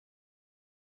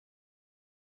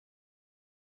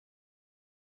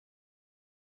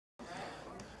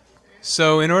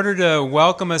So in order to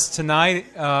welcome us tonight,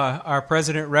 our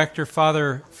President Rector,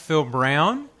 Father Phil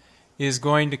Brown, is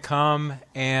going to come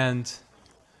and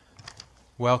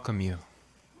welcome you.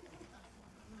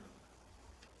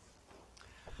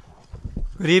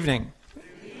 Good evening.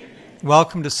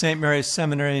 Welcome to St. Mary's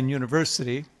Seminary and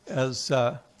University. As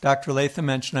Dr. Latham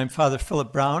mentioned, I'm Father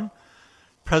Philip Brown,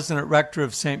 President Rector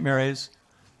of St. Mary's,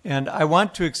 and I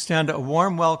want to extend a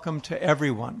warm welcome to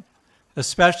everyone,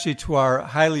 especially to our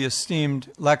highly esteemed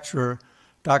lecturer,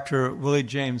 Dr. Willie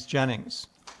James Jennings.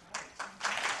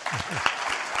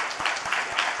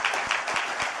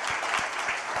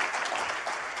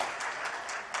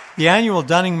 The annual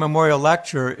Dunning Memorial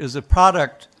Lecture is a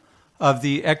product of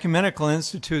the Ecumenical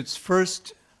Institute's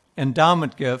first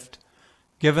endowment gift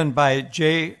given by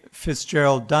J.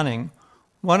 Fitzgerald Dunning,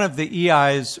 one of the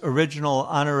EI's original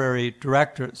honorary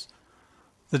directors.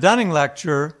 The Dunning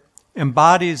Lecture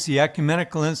embodies the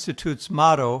Ecumenical Institute's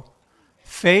motto,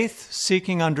 faith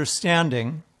seeking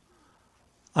understanding,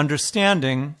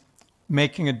 understanding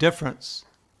making a difference,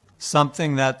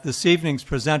 something that this evening's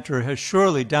presenter has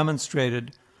surely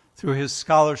demonstrated through his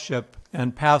scholarship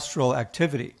and pastoral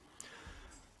activity.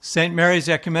 St. Mary's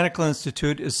Ecumenical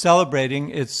Institute is celebrating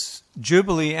its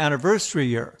Jubilee anniversary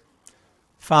year,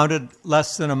 founded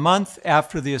less than a month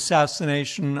after the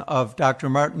assassination of Dr.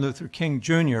 Martin Luther King,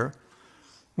 Jr.,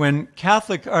 when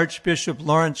Catholic Archbishop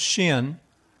Lawrence Sheehan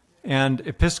and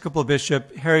Episcopal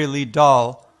Bishop Harry Lee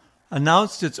Dahl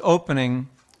announced its opening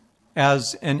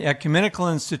as an ecumenical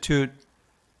institute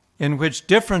in which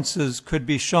differences could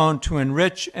be shown to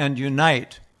enrich and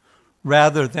unite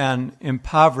rather than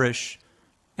impoverish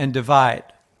and divide,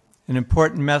 an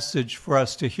important message for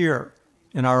us to hear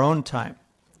in our own time.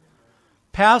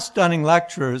 Past Dunning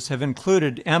lecturers have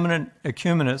included eminent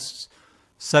ecumenists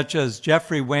such as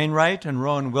Geoffrey Wainwright and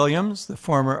Rowan Williams, the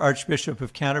former Archbishop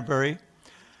of Canterbury,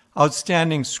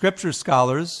 outstanding scripture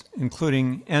scholars,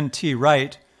 including N.T.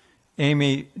 Wright,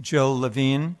 Amy Jill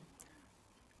Levine,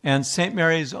 and St.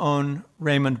 Mary's own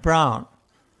Raymond Brown,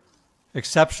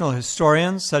 exceptional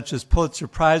historians such as Pulitzer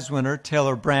Prize winner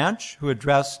Taylor Branch, who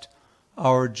addressed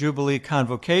our Jubilee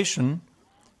Convocation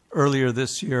earlier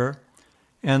this year,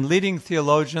 and leading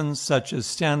theologians such as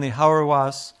Stanley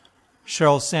Hauerwas,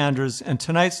 Cheryl Sanders, and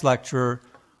tonight's lecturer,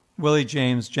 Willie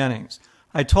James Jennings.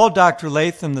 I told Dr.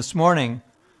 Latham this morning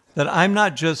that I'm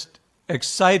not just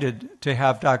excited to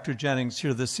have Dr. Jennings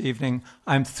here this evening,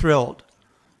 I'm thrilled,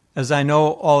 as I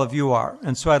know all of you are.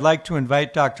 And so I'd like to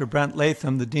invite Dr. Brent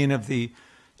Latham, the Dean of the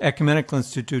Ecumenical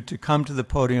Institute, to come to the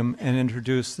podium and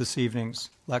introduce this evening's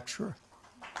lecturer.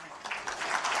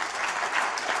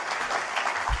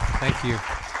 Thank you.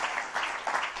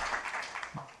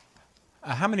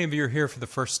 How many of you are here for the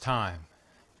first time?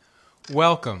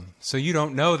 Welcome. So you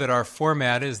don't know that our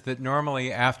format is that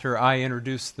normally after I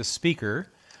introduce the speaker,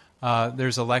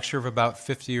 there's a lecture of about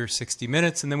 50 or 60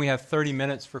 minutes, and then we have 30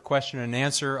 minutes for question and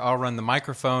answer. I'll run the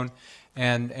microphone,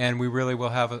 and we really will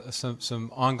have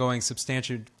some ongoing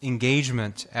substantial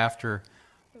engagement after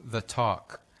the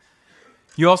talk.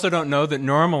 You also don't know that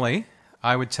normally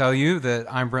I would tell you that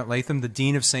I'm Brent Latham, the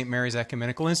Dean of St. Mary's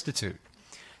Ecumenical Institute.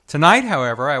 Tonight,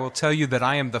 however, I will tell you that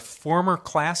I am the former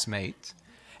classmate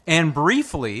and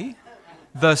briefly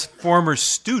the former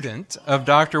student of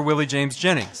Dr. Willie James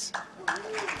Jennings.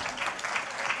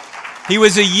 He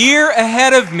was a year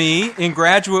ahead of me in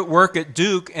graduate work at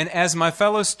Duke, and as my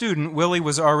fellow student, Willie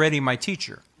was already my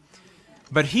teacher.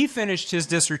 But he finished his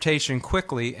dissertation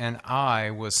quickly, and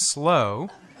I was slow.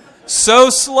 So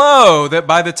slow that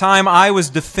by the time I was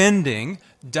defending,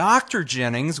 Dr.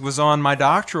 Jennings was on my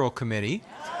doctoral committee,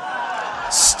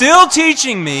 still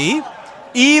teaching me,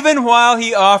 even while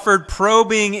he offered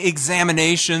probing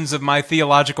examinations of my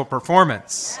theological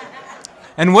performance.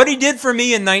 And what he did for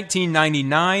me in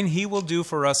 1999, he will do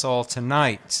for us all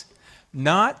tonight.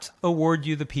 Not award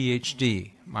you the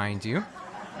PhD, mind you,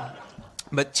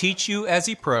 but teach you as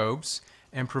he probes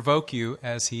and provoke you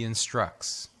as he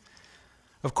instructs.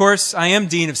 Of course, I am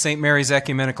Dean of St. Mary's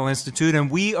Ecumenical Institute, and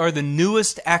we are the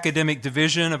newest academic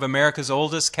division of America's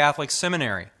oldest Catholic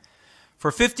seminary.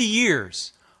 For 50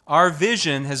 years, our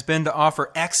vision has been to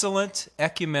offer excellent,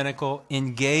 ecumenical,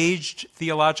 engaged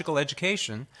theological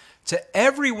education to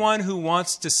everyone who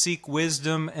wants to seek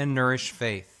wisdom and nourish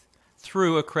faith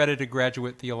through accredited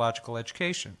graduate theological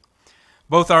education.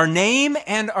 Both our name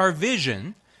and our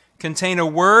vision contain a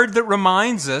word that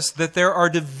reminds us that there are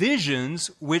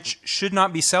divisions which should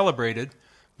not be celebrated,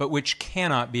 but which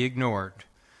cannot be ignored.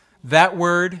 That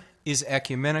word is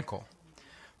ecumenical.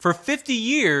 For 50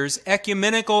 years,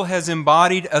 ecumenical has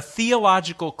embodied a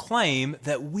theological claim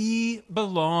that we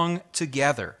belong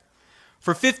together.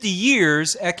 For 50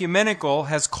 years, ecumenical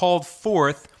has called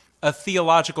forth a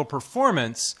theological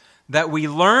performance that we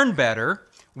learn better,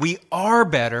 we are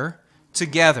better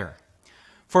together.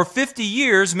 For 50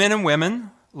 years, men and women,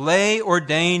 lay,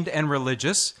 ordained, and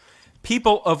religious,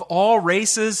 people of all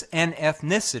races and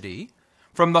ethnicity,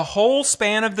 from the whole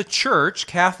span of the church,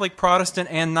 Catholic, Protestant,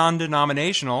 and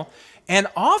non-denominational, and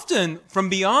often from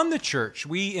beyond the church.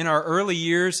 We, in our early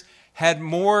years, had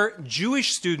more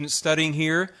Jewish students studying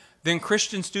here than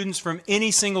Christian students from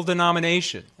any single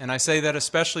denomination. And I say that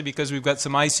especially because we've got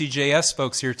some ICJS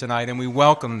folks here tonight, and we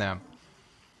welcome them.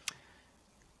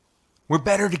 We're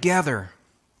better together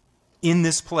in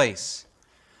this place.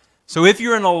 So if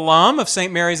you're an alum of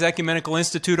St. Mary's Ecumenical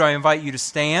Institute, I invite you to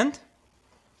stand.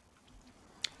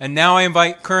 And now I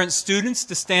invite current students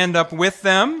to stand up with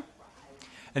them.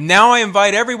 And now I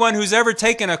invite everyone who's ever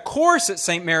taken a course at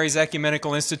St. Mary's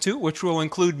Ecumenical Institute, which will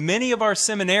include many of our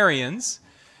seminarians,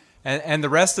 and the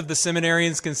rest of the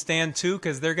seminarians can stand too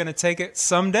because they're going to take it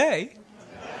someday.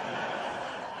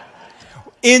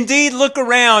 Indeed, look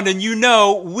around and you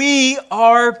know we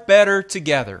are better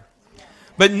together.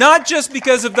 But not just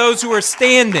because of those who are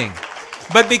standing,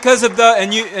 but because of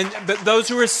but those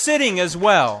who are sitting as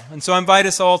well. And so I invite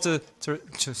us all to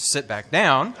sit back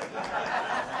down.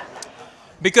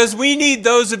 Because we need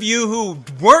those of you who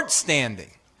weren't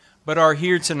standing, but are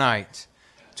here tonight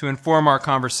to inform our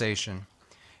conversation.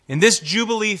 In this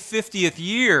Jubilee 50th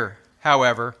year,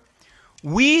 however,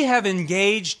 we have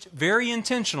engaged very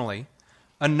intentionally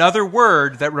another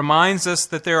word that reminds us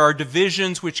that there are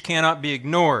divisions which cannot be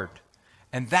ignored.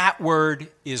 And that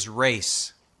word is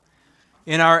race.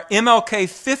 In our MLK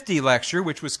 50 lecture,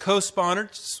 which was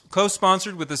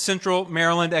co-sponsored with the Central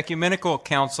Maryland Ecumenical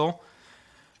Council,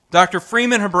 Dr.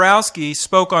 Freeman Habrowski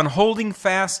spoke on holding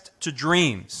fast to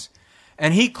dreams.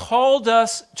 And he called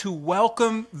us to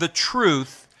welcome the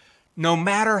truth, no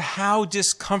matter how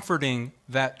discomforting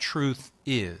that truth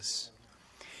is.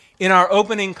 In our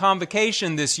opening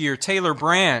convocation this year, Taylor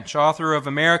Branch, author of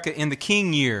America in the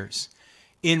King Years,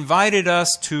 invited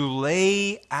us to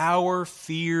lay our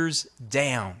fears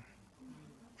down.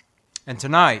 And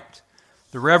tonight,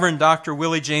 the Reverend Dr.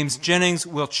 Willie James Jennings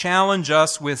will challenge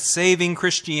us with saving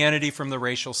Christianity from the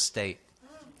racial state.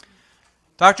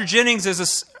 Dr. Jennings is an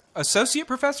associate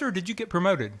professor, or did you get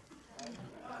promoted?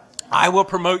 I will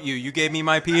promote you. You gave me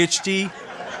my PhD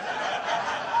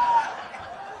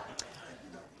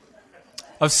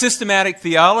of systematic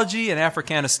theology and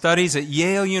Africana studies at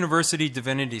Yale University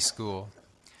Divinity School.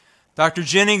 Dr.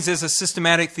 Jennings is a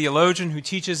systematic theologian who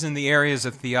teaches in the areas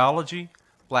of theology,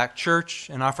 Black church,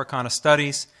 and Africana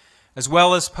studies, as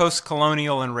well as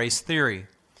post-colonial and race theory.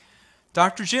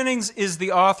 Dr. Jennings is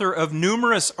the author of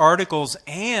numerous articles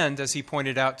and, as he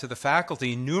pointed out to the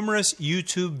faculty, numerous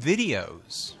YouTube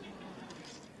videos.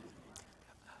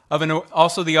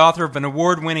 Also the author of an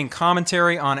award-winning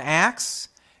commentary on Acts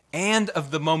and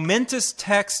of the momentous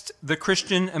text, The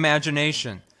Christian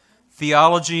Imagination,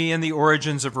 Theology and the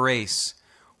Origins of Race,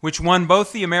 which won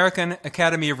both the American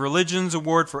Academy of Religions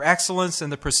Award for Excellence and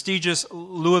the prestigious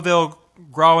Louisville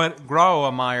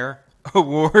Grawemeyer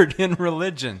Award in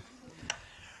Religion.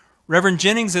 Reverend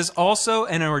Jennings is also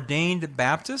an ordained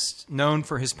Baptist, known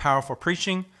for his powerful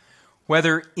preaching,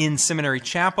 whether in Seminary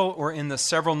Chapel or in the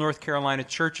several North Carolina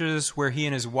churches where he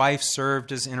and his wife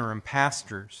served as interim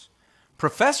pastors.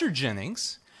 Professor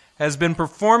Jennings has been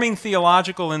performing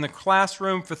theological in the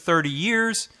classroom for 30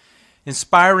 years,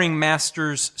 inspiring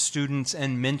master's students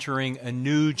and mentoring a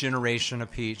new generation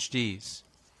of PhDs.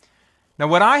 Now,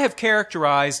 what I have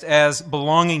characterized as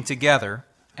belonging together,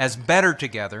 as better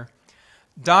together,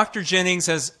 Dr. Jennings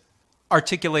has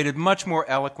articulated much more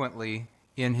eloquently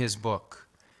in his book.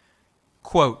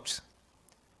 Quote,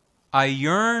 "I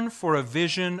yearn for a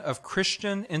vision of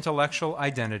Christian intellectual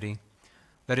identity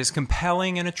that is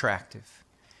compelling and attractive,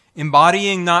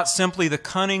 embodying not simply the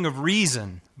cunning of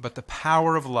reason, but the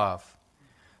power of love,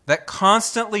 that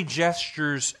constantly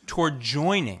gestures toward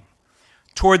joining,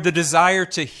 toward the desire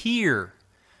to hear,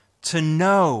 to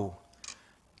know,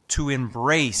 to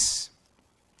embrace."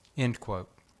 End quote.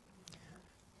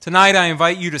 Tonight I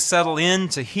invite you to settle in,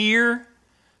 to hear,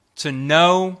 to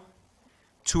know,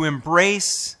 to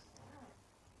embrace,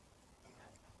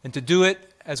 and to do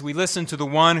it as we listen to the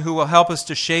one who will help us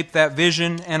to shape that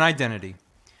vision and identity.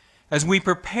 As we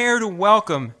prepare to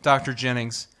welcome Dr.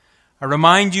 Jennings, I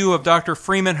remind you of Dr.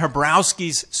 Freeman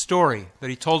Habrowski's story that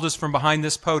he told us from behind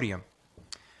this podium.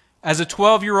 As a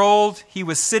 12-year-old, he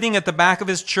was sitting at the back of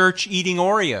his church eating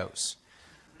Oreos,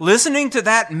 listening to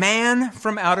that man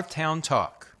from out of town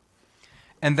talk.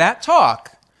 And that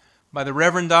talk by the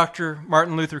Reverend Dr.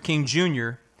 Martin Luther King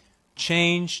Jr.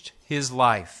 changed his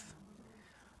life.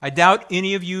 I doubt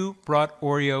any of you brought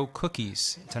Oreo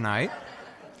cookies tonight,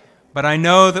 but I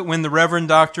know that when the Reverend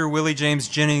Dr. Willie James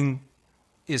Jennings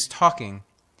is talking,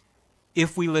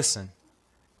 if we listen,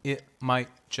 it might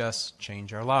just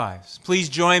change our lives. Please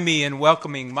join me in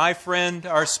welcoming my friend,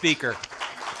 our speaker.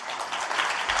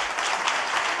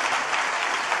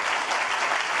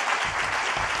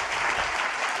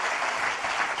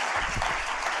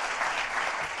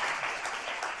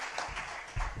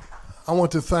 I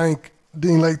want to thank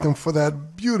Dean Latham for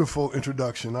that beautiful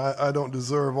introduction. I don't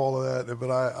deserve all of that, but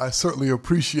I certainly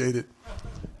appreciate it.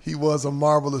 He was a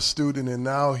marvelous student, and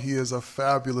now he is a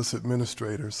fabulous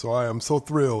administrator. So I am so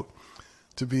thrilled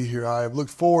to be here. I have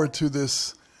looked forward to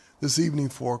this evening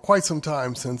for quite some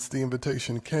time since the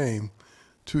invitation came.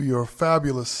 To your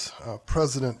fabulous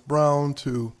President Brown,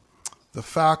 to the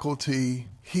faculty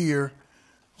here,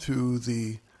 to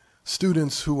the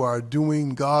students who are doing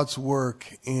God's work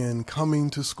in coming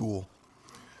to school.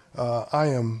 I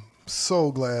am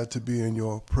so glad to be in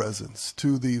your presence.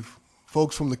 To the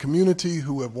folks from the community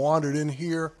who have wandered in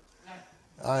here,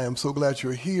 I am so glad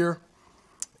you're here.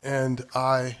 And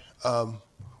I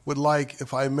would like,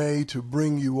 if I may, to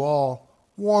bring you all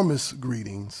warmest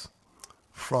greetings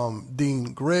from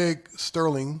Dean Greg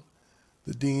Sterling,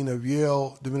 the Dean of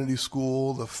Yale Divinity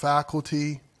School, the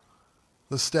faculty,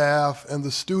 the staff, and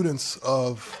the students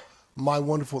of my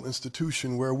wonderful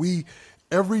institution, where we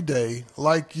every day,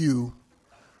 like you,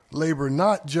 labor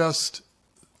not just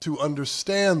to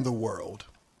understand the world,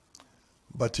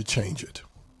 but to change it.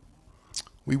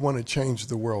 We want to change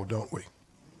the world, don't we?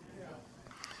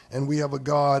 And we have a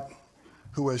God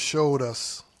who has showed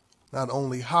us not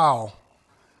only how,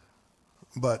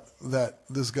 but that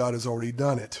this God has already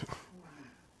done it.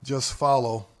 Just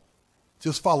follow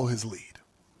his lead.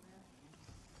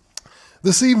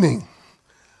 This evening,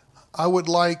 I would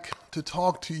like to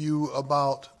talk to you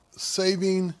about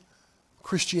saving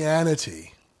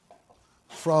Christianity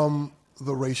from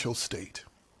the racial state.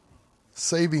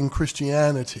 Saving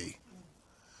Christianity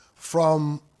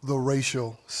from the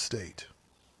racial state.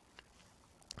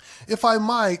 If I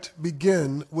might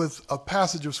begin with a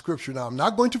passage of Scripture. Now, I'm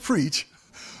not going to preach,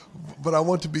 but I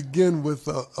want to begin with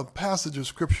a passage of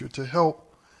Scripture to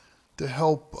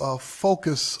help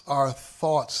focus our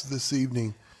thoughts this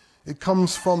evening. It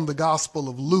comes from the Gospel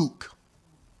of Luke,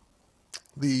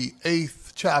 the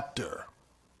 8th chapter,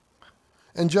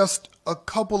 and just a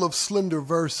couple of slender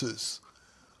verses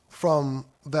from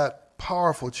that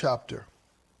powerful chapter.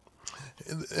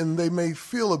 And they may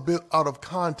feel a bit out of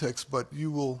context, but you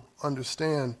will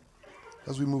understand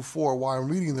as we move forward why I'm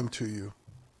reading them to you.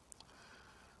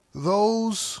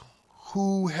 Those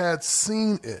who had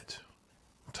seen it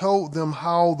told them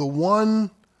how the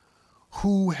one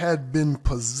who had been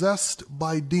possessed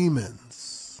by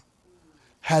demons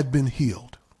had been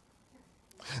healed.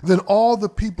 Then all the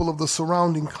people of the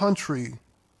surrounding country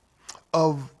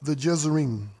of the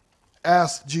Gerasene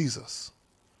asked Jesus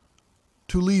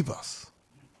to leave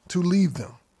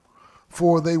them,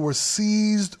 for they were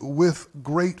seized with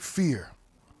great fear.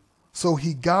 So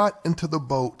he got into the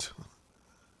boat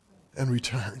and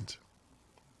returned.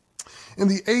 In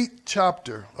the 8th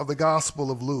chapter of the Gospel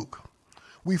of Luke,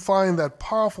 we find that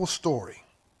powerful story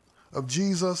of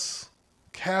Jesus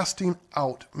casting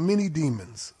out many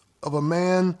demons of a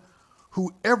man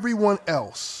who everyone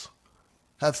else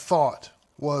had thought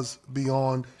was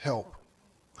beyond help.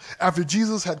 After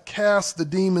Jesus had cast the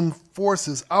demon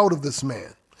forces out of this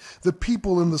man, the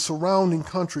people in the surrounding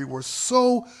country were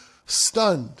so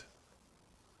stunned,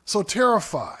 so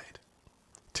terrified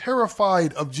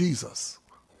of Jesus,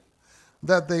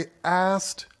 that they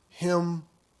asked him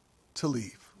to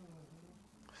leave.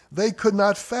 They could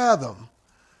not fathom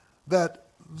that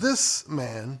this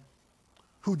man,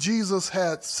 who Jesus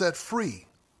had set free,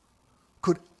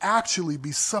 could actually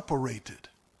be separated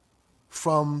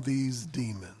from these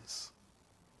demons.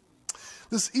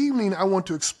 This evening, I want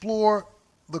to explore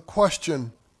the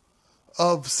question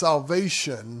of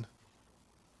salvation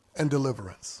and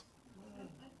deliverance.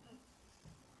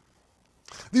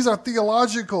 These are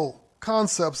theological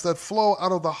concepts that flow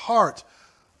out of the heart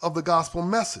of the gospel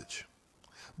message.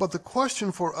 But the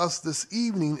question for us this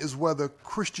evening is whether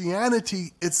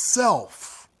Christianity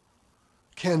itself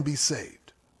can be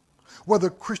saved, whether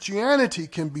Christianity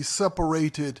can be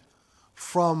separated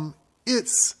from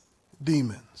its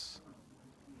demons.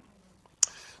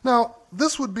 Now,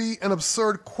 this would be an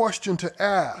absurd question to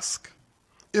ask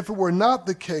if it were not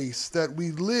the case that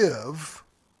we live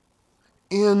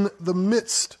in the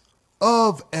midst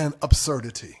of an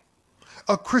absurdity,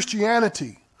 a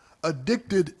Christianity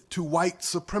addicted to white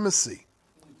supremacy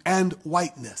and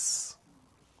whiteness.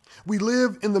 We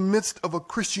live in the midst of a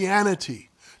Christianity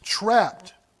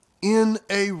trapped in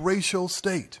a racial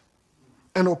state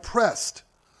and oppressed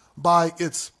by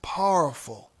its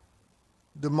powerful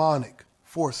demonic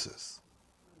forces.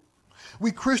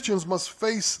 We Christians must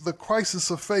face the crisis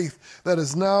of faith that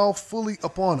is now fully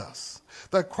upon us.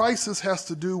 That crisis has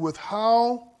to do with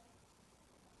how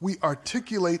we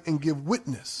articulate and give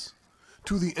witness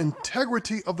to the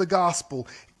integrity of the gospel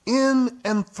in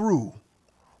and through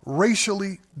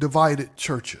racially divided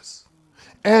churches,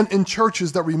 and in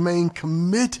churches that remain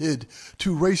committed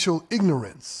to racial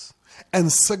ignorance and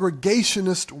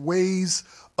segregationist ways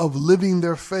of living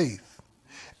their faith,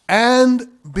 and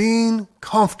being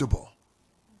comfortable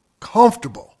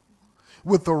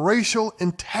with the racial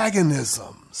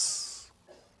antagonisms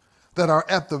that are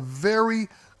at the very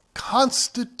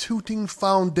constituting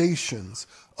foundations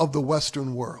of the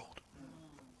Western world.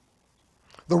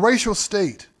 The racial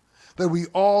state that we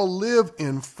all live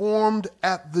in formed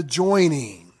at the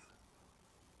joining,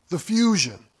 the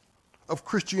fusion of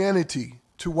Christianity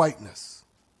to whiteness.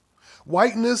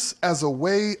 Whiteness as a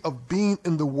way of being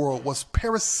in the world was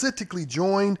parasitically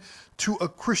joined to a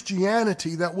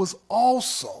Christianity that was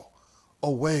also a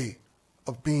way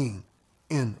of being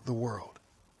in the world.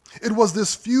 It was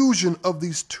this fusion of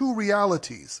these two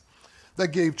realities that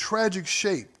gave tragic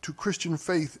shape to Christian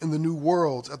faith in the new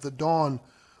worlds at the dawn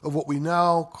of what we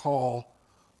now call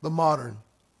the modern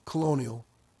colonial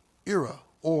era,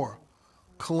 or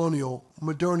colonial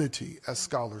modernity, as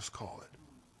scholars call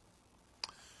it.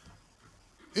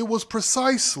 It was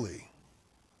precisely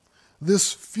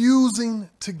this fusing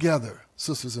together,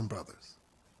 sisters and brothers,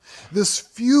 this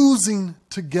fusing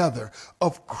together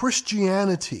of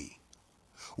Christianity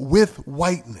with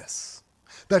whiteness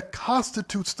that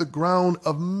constitutes the ground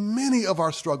of many of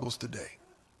our struggles today.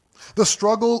 The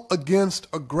struggle against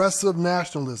aggressive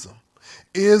nationalism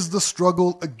is the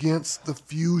struggle against the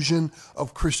fusion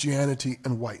of Christianity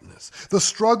and whiteness. The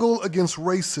struggle against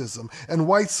racism and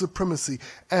white supremacy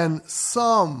and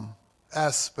some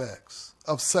aspects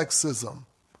of sexism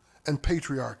and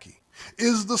patriarchy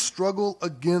is the struggle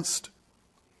against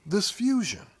this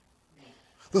fusion.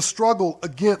 The struggle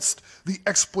against the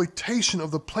exploitation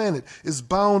of the planet is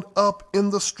bound up in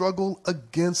the struggle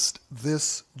against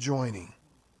this joining.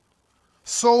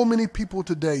 So many people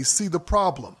today see the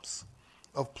problems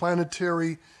of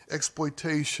planetary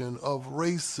exploitation, of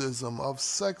racism, of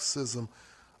sexism,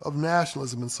 of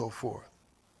nationalism, and so forth.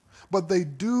 But they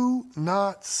do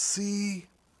not see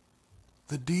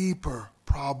the deeper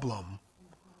problem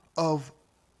of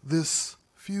this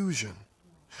fusion,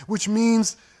 which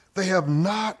means they have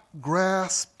not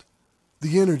grasped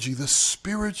the energy, the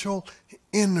spiritual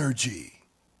energy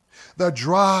that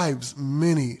drives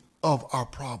many of our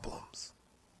problems.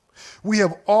 We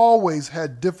have always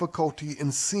had difficulty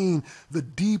in seeing the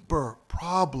deeper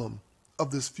problem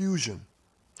of this fusion.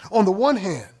 On the one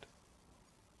hand,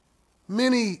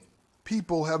 many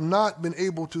people have not been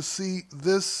able to see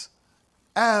this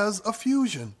as a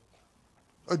fusion,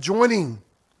 a joining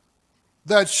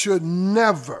that should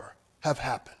never have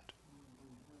happened.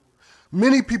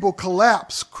 Many people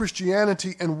collapse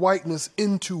Christianity and whiteness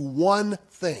into one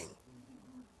thing: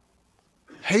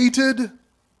 hated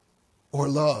or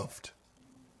loved.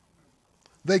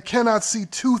 They cannot see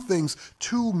two things,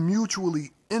 two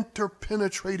mutually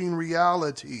interpenetrating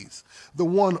realities, the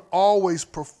one always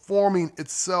performing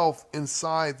itself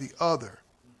inside the other.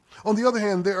 On the other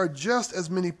hand, there are just as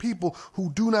many people who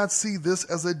do not see this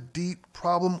as a deep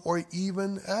problem or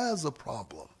even as a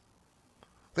problem.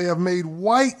 They have made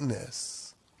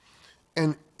whiteness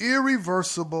an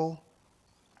irreversible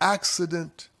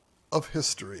accident of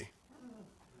history,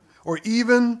 or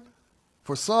even,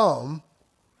 for some,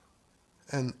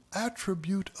 an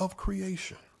attribute of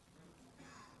creation.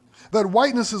 That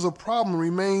whiteness is a problem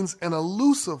remains an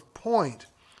elusive point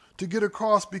to get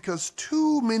across because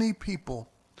too many people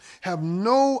have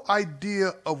no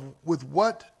idea with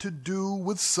what to do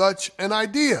with such an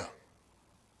idea.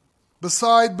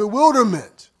 Beside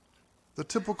bewilderment, the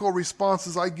typical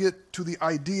responses I get to the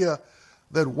idea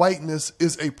that whiteness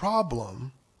is a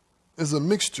problem is a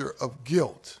mixture of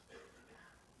guilt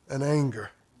and anger,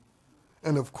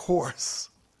 and of course,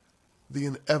 the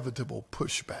inevitable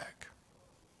pushback.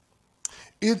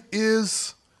 It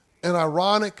is an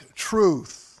ironic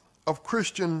truth of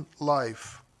Christian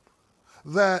life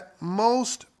that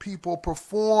most people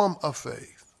perform a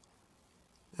faith,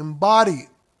 embody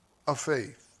a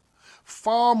faith,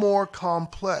 far more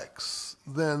complex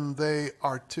than they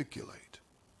articulate.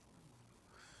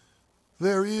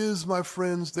 There is, my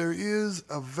friends, there is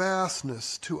a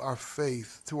vastness to our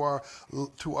faith, to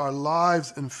our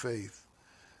lives in faith,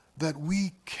 that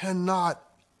we cannot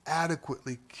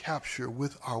adequately capture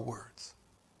with our words.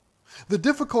 The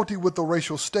difficulty with the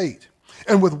racial state,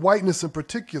 and with whiteness in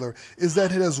particular, is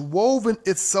that it has woven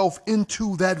itself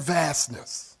into that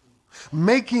vastness,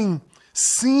 making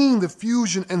seeing the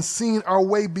fusion and seeing our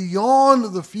way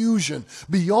beyond the fusion,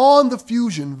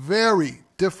 very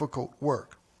difficult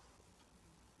work.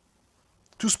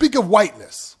 To speak of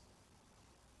whiteness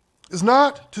is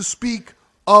not to speak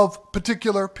of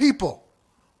particular people,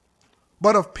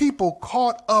 but of people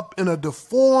caught up in a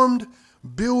deformed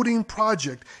building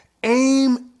project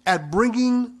aimed at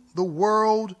bringing the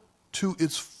world to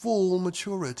its full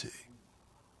maturity.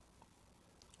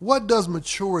 What does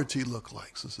maturity look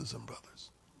like, sisters and brothers?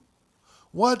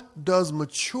 What does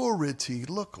maturity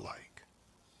look like?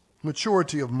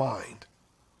 Maturity of mind,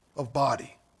 of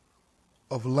body,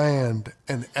 of land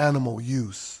and animal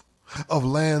use, of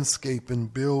landscape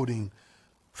and building,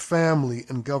 family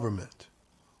and government.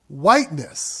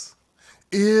 Whiteness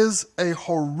is a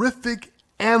horrific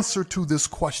answer to this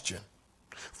question,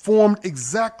 formed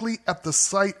exactly at the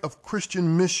site of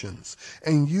Christian missions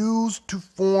and used to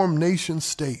form nation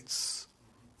states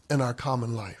in our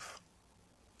common life.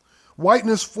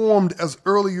 Whiteness formed as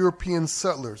early European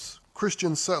settlers,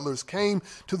 Christian settlers, came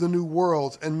to the New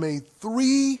World and made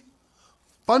three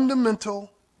fundamentally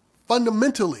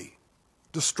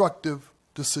destructive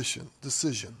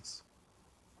decisions.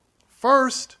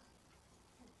 First,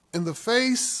 in the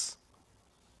face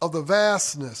of the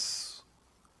vastness,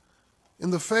 in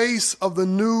the face of the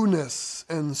newness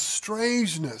and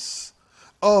strangeness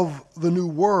of the new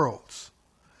worlds,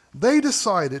 they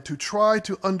decided to try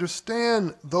to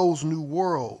understand those new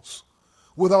worlds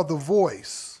without the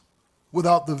voice,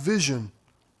 without the vision,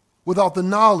 without the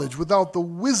knowledge, without the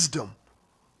wisdom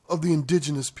of the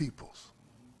indigenous peoples.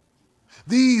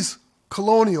 These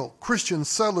colonial Christian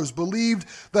settlers believed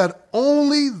that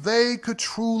only they could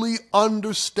truly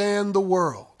understand the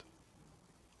world.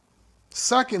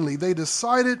 Secondly, they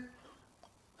decided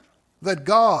that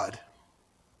God,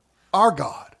 our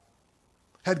God,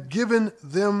 had given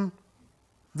them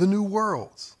the new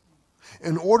worlds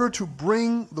in order to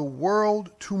bring the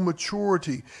world to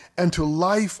maturity and to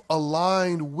life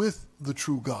aligned with the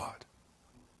true God.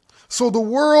 So the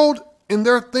world, in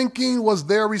their thinking, was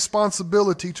their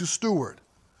responsibility to steward,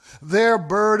 their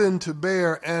burden to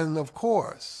bear, and of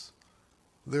course,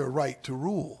 their right to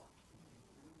rule.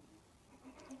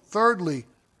 Thirdly,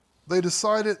 they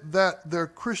decided that their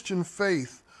Christian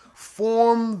faith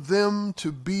formed them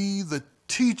to be the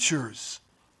teachers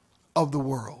of the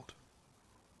world.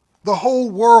 The whole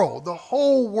world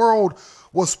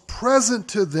was present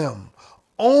to them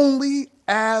only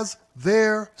as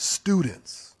their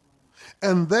students.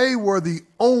 And they were the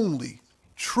only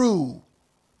true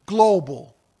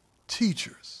global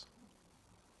teachers.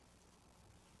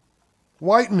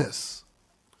 Whiteness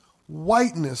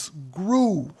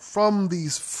grew from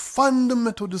these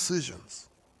fundamental decisions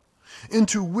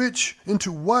into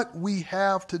what we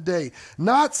have today.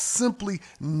 Not simply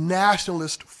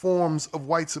nationalist forms of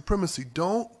white supremacy.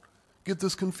 Don't get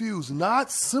this confused.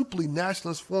 Not simply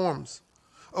nationalist forms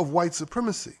of white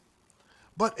supremacy,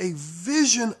 but a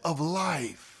vision of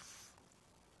life.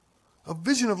 A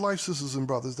vision of life, sisters and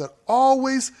brothers, that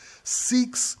always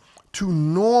seeks to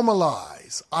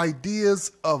normalize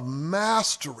ideas of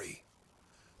mastery,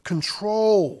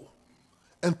 control,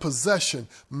 and possession.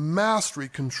 Mastery,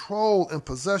 control, and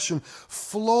possession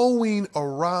flowing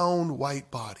around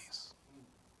white bodies.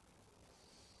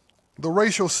 The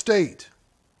racial state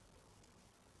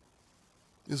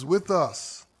is with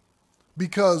us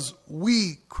because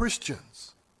we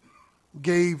Christians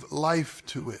gave life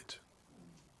to it.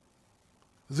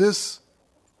 This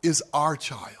is our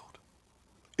child.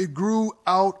 It grew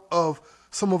out of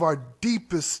some of our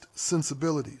deepest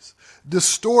sensibilities,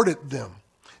 distorted them,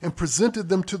 and presented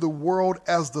them to the world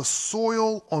as the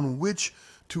soil on which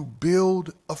to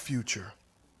build a future.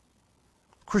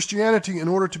 Christianity, in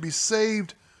order to be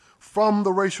saved from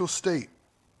the racial state,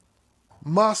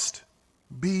 must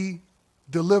be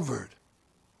delivered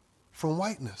from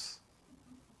whiteness,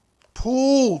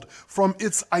 pulled from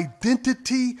its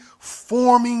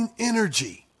identity-forming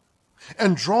energy,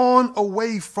 and drawn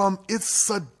away from its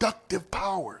seductive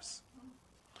powers.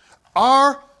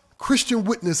 Our Christian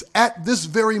witness at this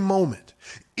very moment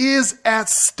is at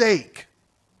stake.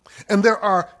 And there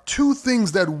are two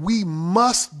things that we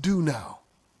must do now.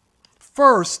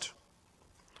 First,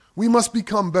 we must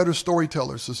become better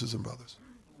storytellers, sisters and brothers.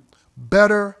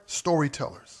 Better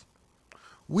storytellers.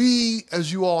 We,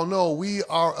 as you all know, we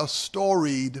are a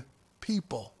storied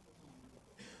people.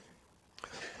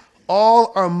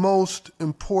 All our most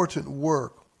important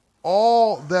work,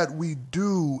 all that we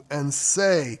do and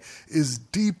say is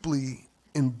deeply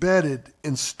embedded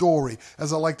in story.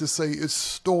 As I like to say, it's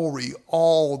story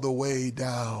all the way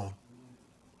down.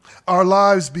 Our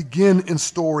lives begin in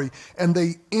story and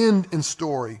they end in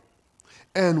story.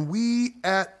 And we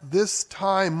at this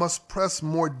time must press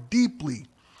more deeply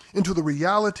into the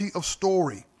reality of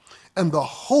story and the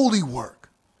holy work,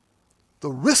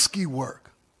 the risky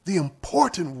work, the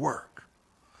important work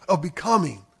of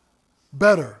becoming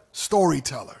better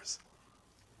storytellers.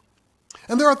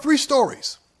 And there are three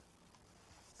stories.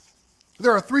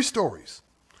 There are three stories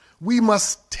we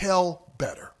must tell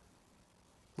better.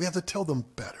 We have to tell them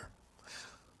better.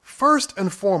 First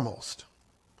and foremost,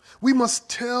 we must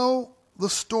tell the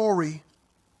story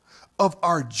of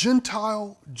our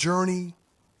Gentile journey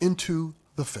into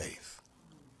the faith.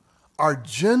 Our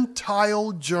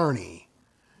Gentile journey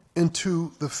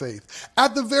into the faith.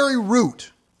 At the very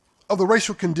root of the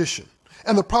racial condition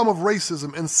and the problem of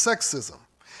racism and sexism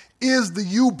is the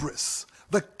hubris,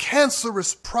 the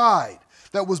cancerous pride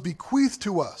that was bequeathed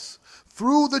to us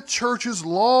through the church's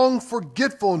long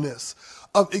forgetfulness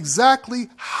of exactly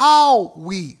how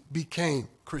we became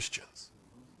Christians.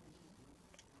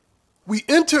 We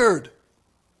entered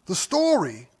the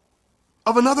story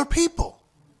of another people.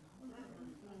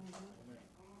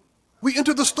 We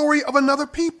entered the story of another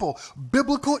people.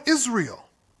 Biblical Israel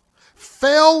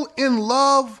fell in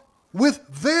love with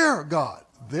their God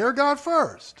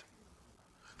first,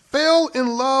 fell in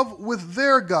love with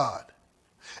their God,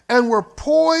 and were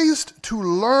poised to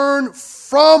learn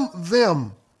from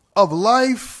them of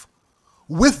life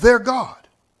with their God.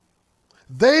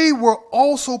 They were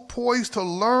also poised to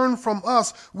learn from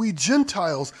us, we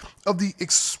Gentiles, of the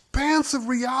expansive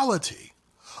reality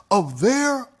of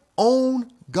their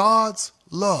own God's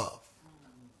love.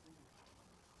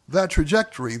 That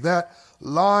trajectory, that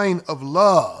line of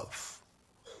love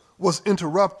was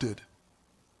interrupted,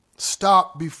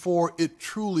 stopped before it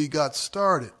truly got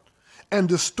started, and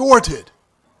distorted,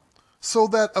 so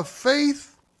that a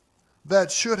faith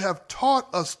that should have taught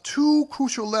us two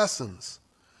crucial lessons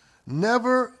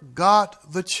never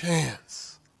got the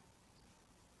chance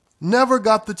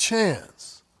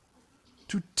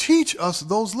to teach us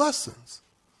those lessons.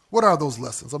 What are those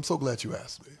lessons? I'm so glad you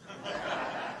asked me.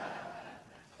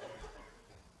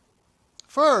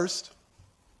 First,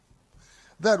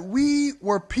 that we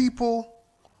were people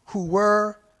who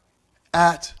were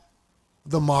at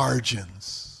the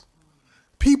margins.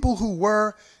 People who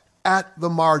were at the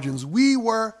margins. We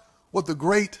were what the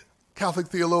great Catholic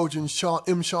theologian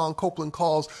M. Sean Copeland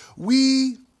calls,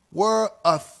 we were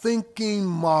a thinking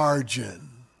margin.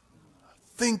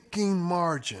 Thinking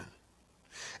margin.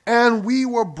 And we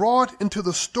were brought into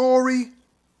the story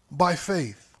by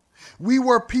faith. We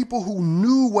were people who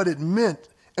knew what it meant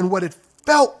and what it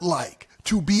felt like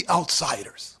to be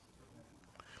outsiders.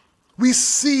 We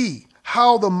see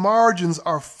how the margins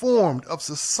are formed of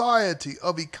society,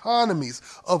 of economies,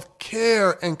 of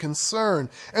care and concern,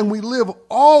 and we live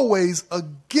always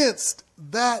against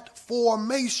that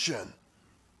formation.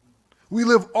 We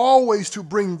live always to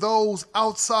bring those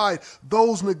outside,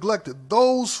 those neglected,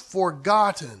 those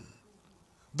forgotten,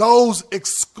 those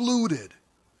excluded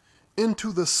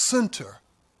into the center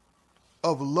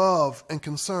of love and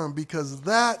concern, because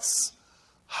that's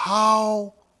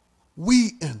how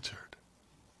we entered.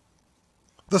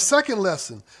 The second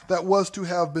lesson that was to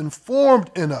have been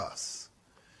formed in us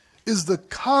is the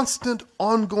constant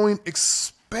ongoing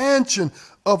expansion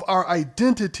of our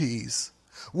identities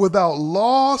without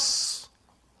loss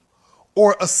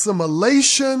or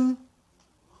assimilation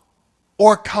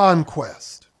or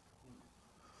conquest.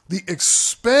 The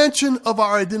expansion of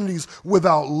our identities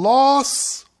without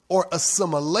loss or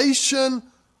assimilation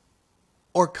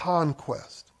or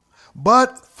conquest,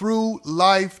 but through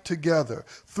life together,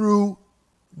 through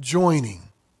joining.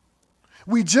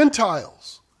 We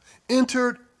Gentiles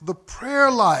entered the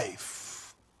prayer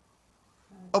life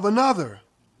of another,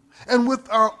 and with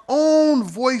our own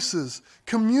voices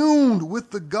communed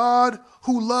with the God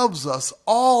who loves us,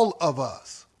 all of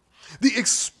us. The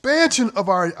expansion of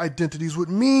our identities would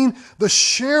mean the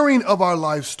sharing of our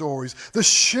life stories, the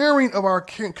sharing of our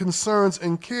concerns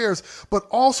and cares, but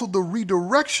also the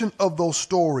redirection of those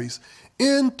stories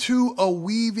into a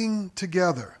weaving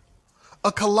together.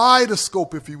 A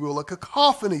kaleidoscope, if you will, a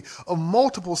cacophony of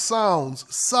multiple sounds,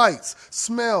 sights,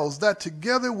 smells that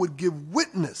together would give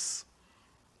witness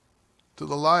to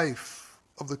the life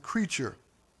of the creature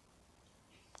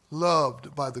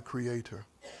loved by the Creator.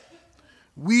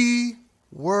 We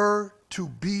were to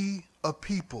be a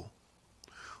people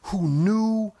who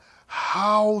knew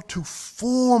how to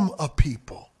form a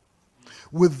people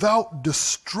without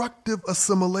destructive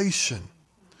assimilation,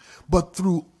 but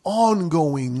through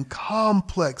ongoing,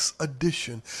 complex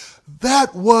addition.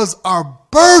 That was our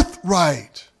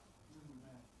birthright.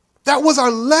 That was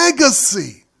our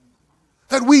legacy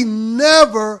that we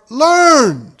never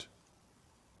learned.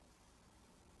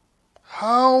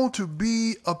 How to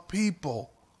be a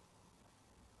people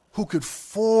who could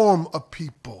form a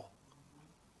people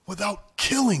without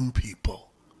killing people.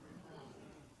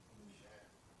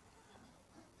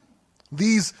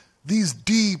 These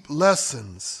deep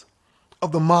lessons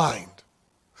of the mind,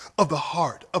 of the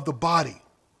heart, of the body.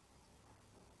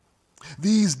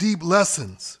 These deep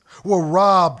lessons were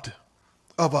robbed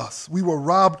of us. We were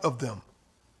robbed of them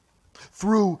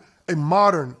through a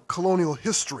modern colonial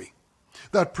history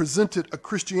that presented a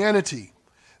Christianity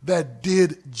that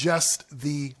did just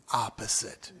the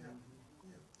opposite.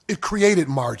 It created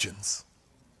margins.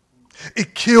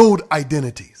 It killed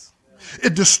identities.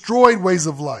 It destroyed ways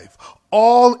of life,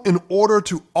 all in order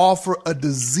to offer a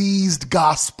diseased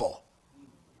gospel.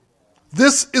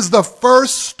 This is the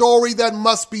first story that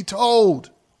must be told.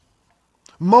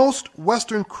 Most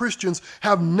Western Christians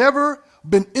have never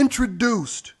been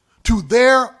introduced to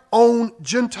their own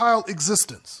Gentile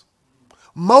existence.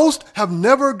 Most have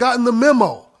never gotten the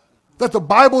memo that the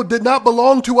Bible did not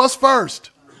belong to us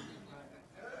first.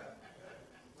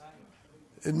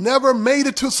 It never made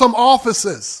it to some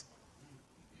offices.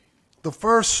 The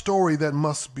first story that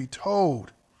must be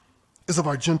told is of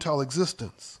our Gentile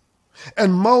existence.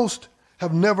 And most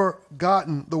have never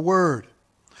gotten the word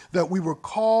that we were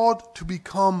called to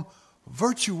become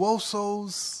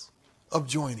virtuosos of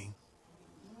joining.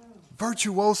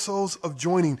 Virtuosos of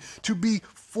joining, to be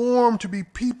formed to be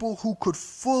people who could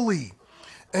fully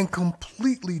and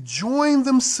completely join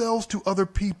themselves to other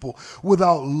people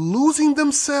without losing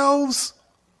themselves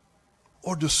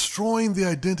or destroying the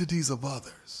identities of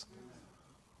others.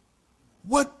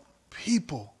 What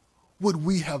people would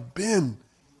we have been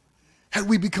had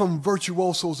we become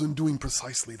virtuosos in doing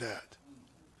precisely that?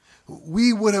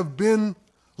 We would have been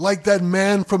like that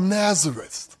man from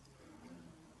Nazareth.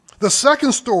 The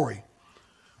second story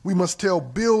we must tell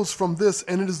builds from this,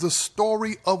 and it is the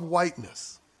story of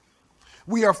whiteness.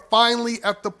 We are finally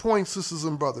at the point, sisters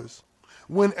and brothers,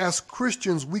 when as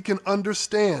Christians we can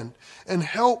understand and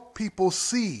help people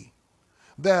see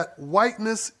that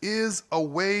whiteness is a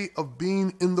way of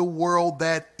being in the world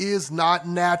that is not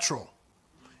natural,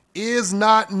 is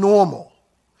not normal,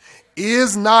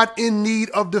 is not in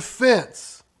need of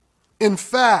defense. In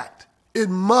fact, it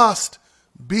must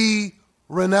be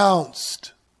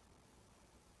renounced.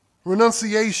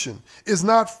 Renunciation is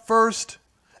not first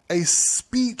a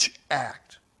speech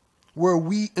act where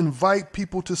we invite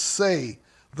people to say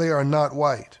they are not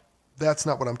white. That's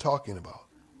not what I'm talking about.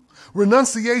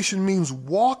 Renunciation means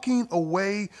walking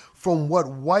away from what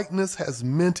whiteness has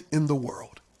meant in the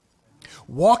world.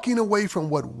 Walking away from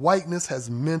what whiteness has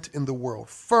meant in the world.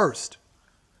 First,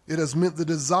 it has meant the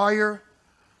desire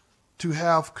to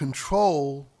have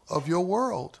control of your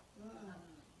world.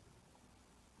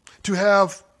 To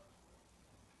have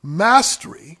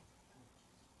mastery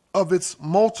of its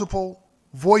multiple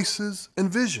voices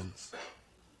and visions,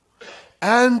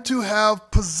 and to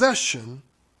have possession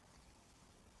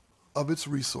of its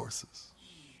resources.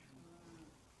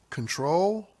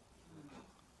 Control,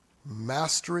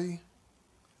 mastery,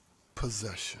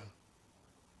 possession.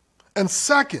 And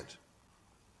second,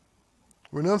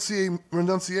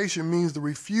 renunciation means the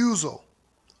refusal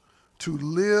to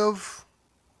live,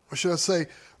 or should I say,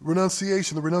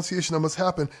 the renunciation that must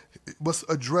happen, must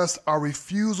address our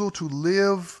refusal to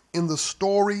live in the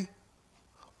story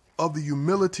of the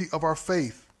humility of our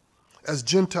faith as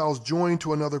Gentiles joined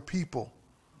to another people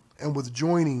and with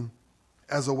joining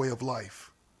as a way of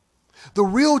life. The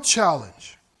real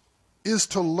challenge is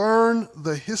to learn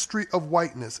the history of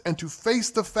whiteness and to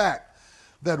face the fact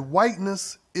that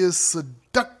whiteness is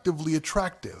seductively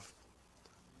attractive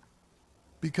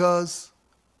because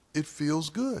it feels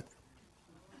good.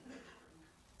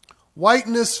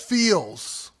 Whiteness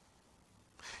feels.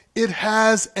 It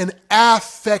has an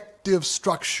affective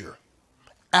structure.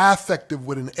 Affective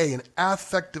with an A, an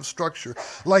affective structure,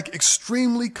 like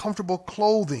extremely comfortable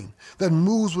clothing that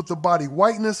moves with the body.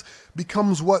 Whiteness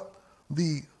becomes what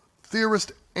the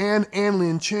theorist Anne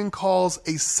Anlin Chin calls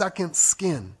a second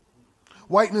skin.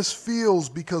 Whiteness feels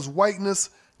because whiteness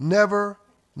never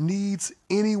needs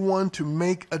anyone to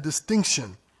make a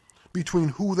distinction between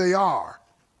who they are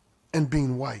and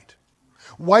being white.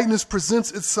 Whiteness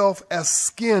presents itself as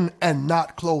skin and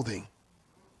not clothing.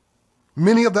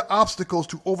 Many of the obstacles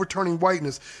to overturning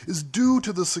whiteness is due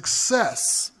to the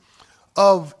success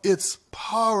of its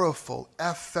powerful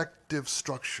affective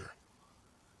structure.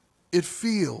 It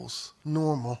feels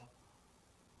normal.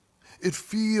 It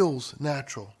feels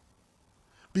natural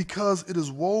because it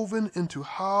is woven into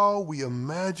how we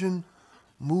imagine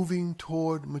moving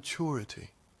toward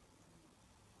maturity.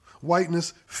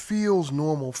 Whiteness feels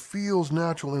normal, feels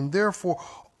natural, and therefore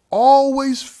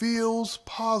always feels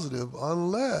positive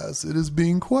unless it is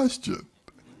being questioned.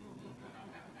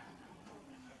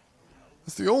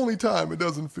 It's the only time it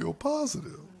doesn't feel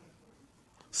positive.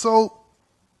 So,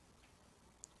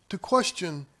 to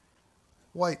question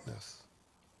whiteness,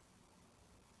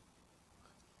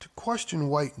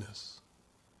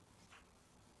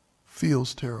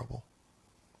 feels terrible.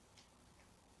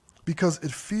 Because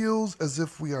it feels as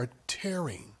if we are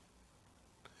tearing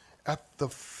at the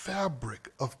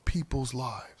fabric of people's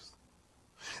lives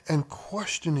and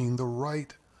questioning the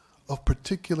right of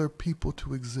particular people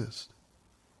to exist.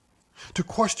 To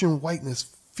question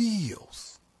whiteness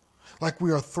feels like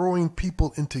we are throwing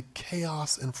people into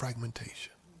chaos and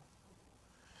fragmentation.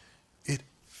 It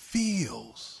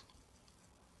feels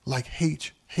like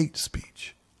hate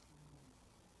speech.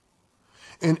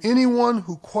 And anyone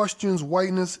who questions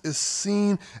whiteness is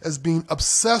seen as being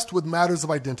obsessed with matters of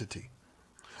identity,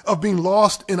 of being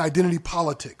lost in identity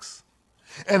politics,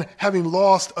 and having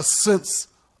lost a sense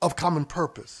of common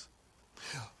purpose.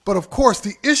 But of course,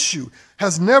 the issue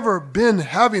has never been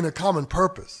having a common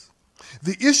purpose.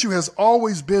 The issue has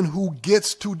always been who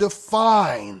gets to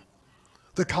define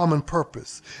the common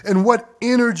purpose and what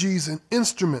energies and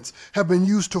instruments have been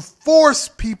used to force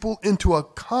people into a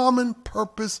common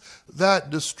purpose that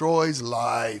destroys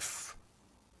life.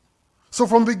 So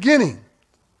from the beginning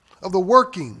of the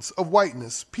workings of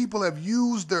whiteness, people have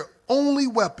used their only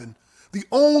weapon, the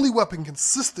only weapon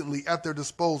consistently at their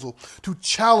disposal to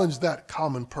challenge that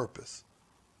common purpose.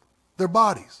 Their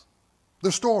bodies,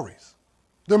 their stories,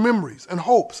 their memories and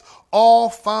hopes, all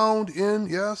found in,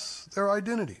 yes, their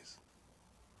identities.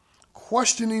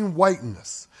 Questioning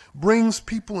whiteness brings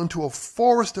people into a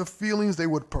forest of feelings they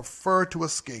would prefer to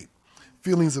escape.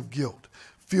 Feelings of guilt,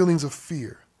 feelings of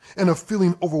fear, and of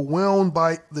feeling overwhelmed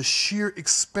by the sheer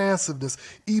expansiveness,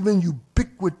 even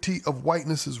ubiquity of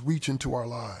whiteness's reach into our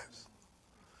lives.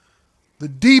 The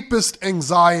deepest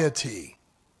anxiety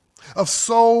of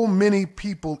so many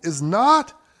people is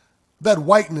not that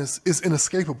whiteness is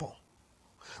inescapable,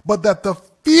 but that the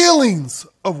feelings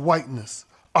of whiteness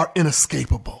are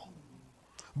inescapable.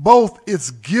 Both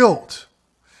its guilt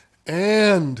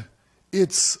and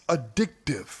its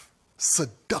addictive,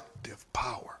 seductive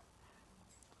power.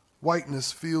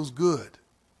 Whiteness feels good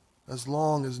as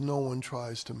long as no one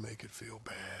tries to make it feel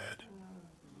bad.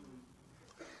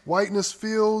 Whiteness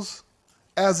feels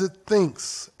as it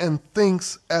thinks and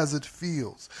thinks as it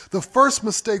feels. The first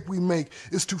mistake we make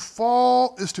is to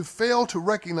fail to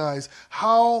recognize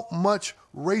how much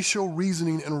racial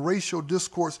reasoning and racial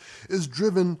discourse is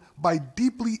driven by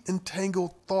deeply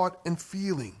entangled thought and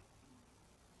feeling.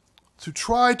 To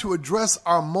try to address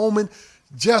our moment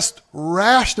just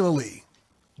rationally,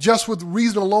 just with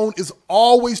reason alone, is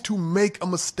always to make a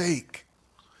mistake.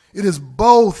 It is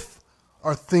both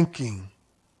our thinking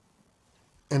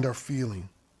and our feeling.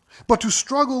 But to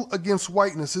struggle against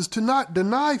whiteness is to not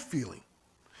deny feeling.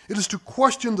 It is to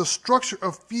question the structure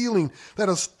of feeling that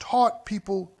has taught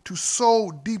people to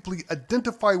so deeply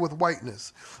identify with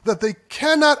whiteness that they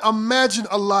cannot imagine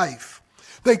a life.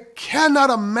 They cannot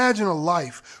imagine a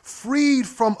life freed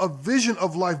from a vision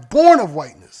of life born of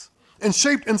whiteness and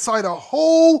shaped inside a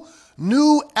whole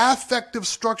new affective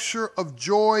structure of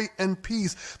joy and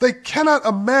peace. They cannot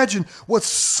imagine what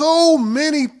so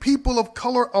many people of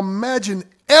color imagine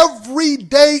every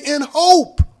day in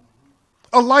hope.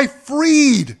 A life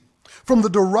freed from the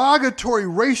derogatory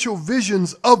racial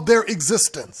visions of their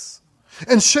existence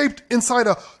and shaped inside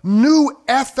a new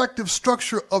affective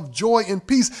structure of joy and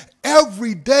peace.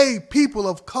 Every day, people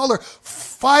of color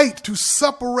fight to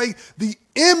separate the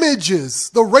images,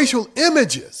 the racial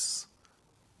images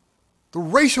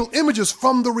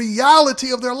from the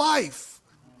reality of their life.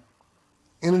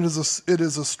 And it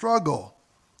is a struggle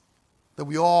that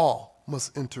we all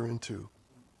must enter into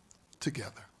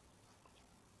together.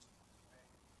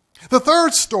 The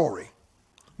third story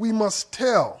we must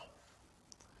tell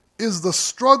is the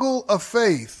struggle of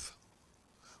faith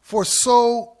for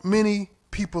so many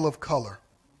people of color.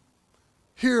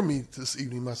 Hear me this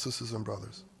evening, my sisters and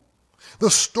brothers.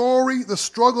 The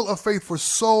struggle of faith for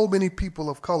so many people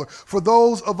of color, for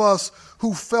those of us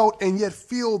who felt and yet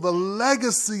feel the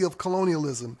legacy of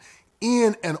colonialism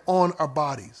in and on our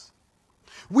bodies.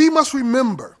 We must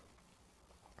remember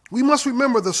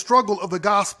the struggle of the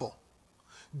gospel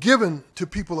given to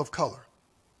people of color.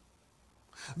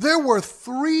 There were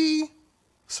 3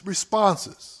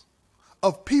 responses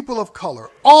of people of color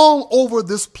all over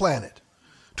this planet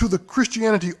to the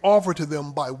Christianity offered to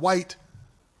them by white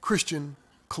Christian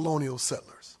colonial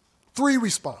settlers. 3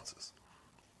 responses.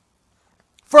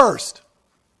 First,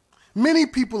 many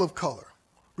people of color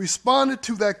responded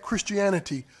to that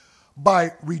Christianity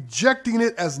by rejecting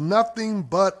it as nothing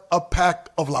but a pack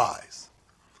of lies,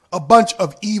 a bunch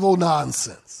of evil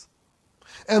nonsense.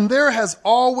 And there has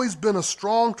always been a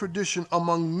strong tradition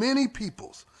among many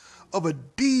peoples of a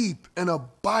deep and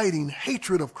abiding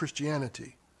hatred of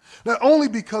Christianity, not only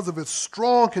because of its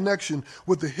strong connection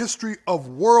with the history of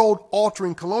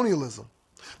world-altering colonialism,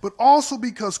 but also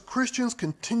because Christians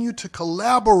continue to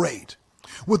collaborate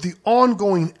with the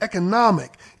ongoing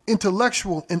economic,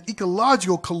 intellectual, and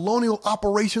ecological colonial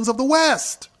operations of the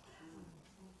West.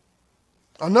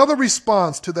 Another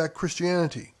response to that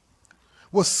Christianity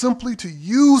was simply to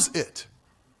use it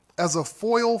as a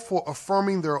foil for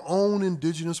affirming their own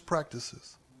indigenous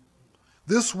practices.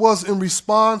 This was in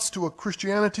response to a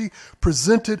Christianity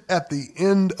presented at the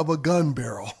end of a gun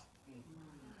barrel,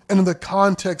 and in the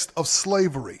context of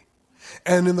slavery,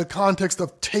 and in the context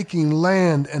of taking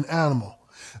land and animal.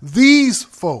 These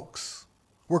folks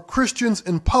were Christians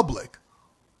in public,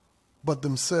 but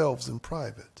themselves in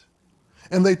private.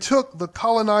 And they took the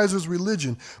colonizers'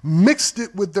 religion, mixed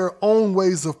it with their own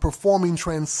ways of performing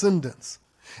transcendence,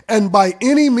 and by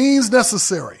any means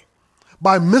necessary,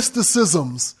 by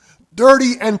mysticisms,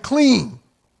 dirty and clean,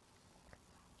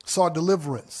 sought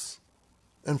deliverance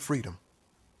and freedom.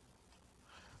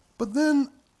 But then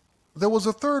there was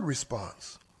a third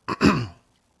response.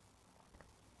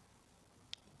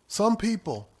 Some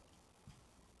people,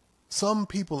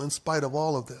 in spite of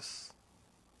all of this,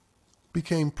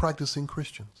 became practicing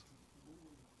Christians.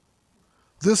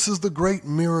 This is the great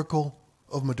miracle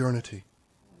of modernity.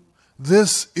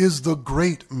 This is the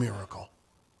great miracle.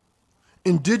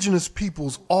 Indigenous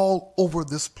peoples all over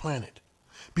this planet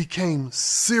became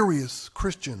serious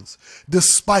Christians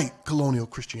despite colonial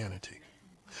Christianity.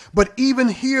 But even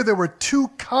here, there were 2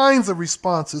 kinds of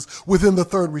responses within the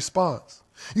third response.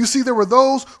 You see, there were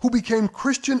those who became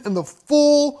Christian in the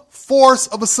full force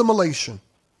of assimilation,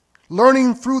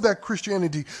 learning through that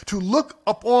Christianity to look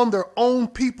upon their own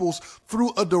peoples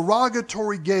through a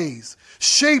derogatory gaze,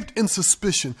 shaped in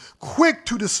suspicion, quick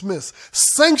to dismiss,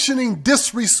 sanctioning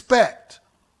disrespect,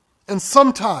 and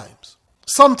sometimes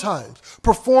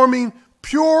performing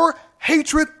pure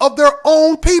hatred of their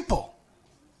own people.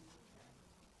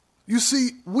 You see,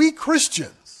 we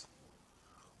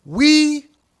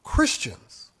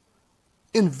Christians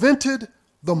invented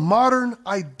the modern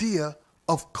idea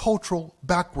of cultural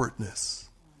backwardness.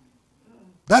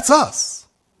 That's us.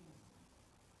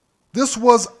 This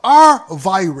was our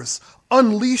virus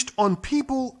unleashed on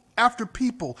people after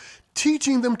people,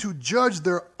 teaching them to judge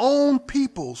their own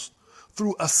peoples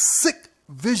through a sick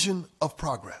vision of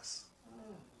progress.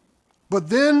 But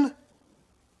then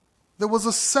there was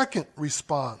a second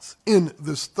response in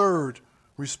this third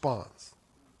response.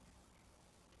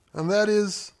 And that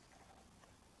is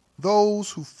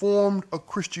those who formed a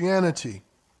Christianity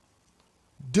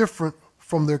different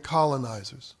from their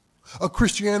colonizers, a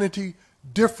Christianity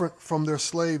different from their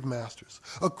slave masters,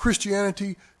 a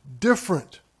Christianity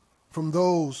different from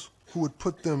those who would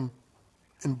put them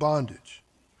in bondage,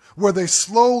 where they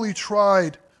slowly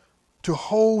tried to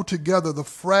hold together the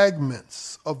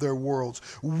fragments of their worlds,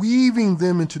 weaving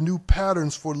them into new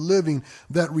patterns for living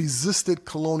that resisted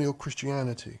colonial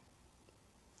Christianity.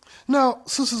 Now,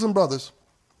 sisters and brothers,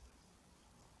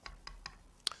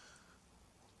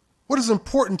 what is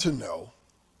important to know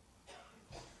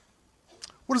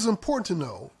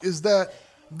is that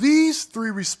these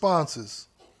 3 responses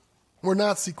were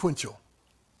not sequential,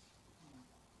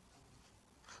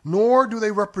 nor do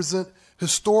they represent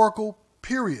historical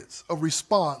periods of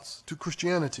response to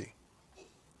Christianity.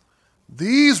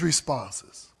 These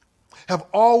responses have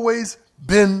always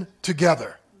been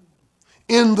together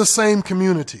in the same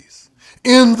communities,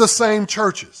 in the same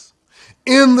churches,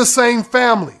 in the same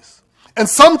families, and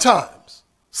sometimes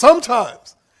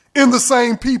in the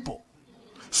same people,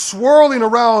 swirling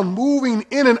around, moving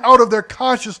in and out of their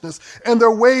consciousness and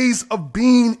their ways of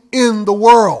being in the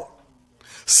world.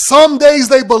 Some days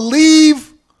they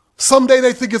believe, some day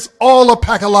they think it's all a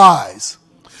pack of lies.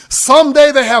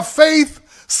 Someday they have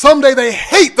faith, someday they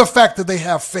hate the fact that they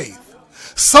have faith.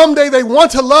 Someday they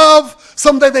want to love,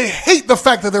 someday they hate the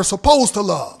fact that they're supposed to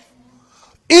love.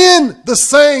 In the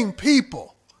same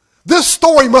people. This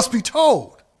story must be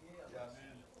told.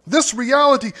 This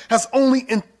reality has only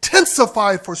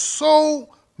intensified for so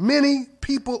many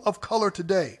people of color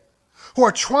today who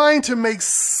are trying to make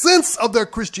sense of their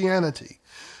Christianity,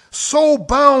 so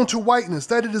bound to whiteness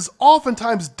that it is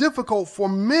oftentimes difficult for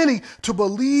many to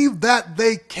believe that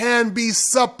they can be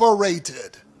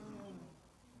separated.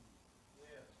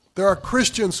 There are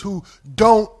Christians who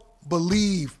don't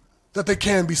believe that they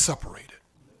can be separated.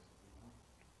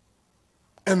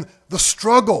 And the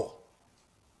struggle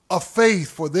of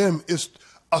faith for them is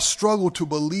a struggle to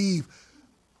believe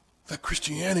that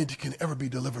Christianity can ever be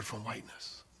delivered from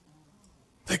whiteness.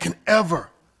 They can ever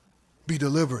be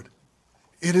delivered.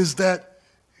 It is that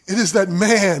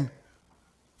man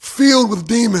filled with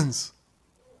demons,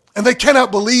 and they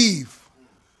cannot believe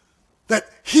that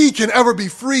he can ever be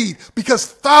freed because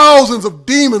thousands of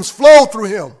demons flow through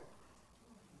him.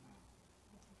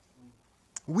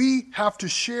 We have to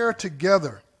share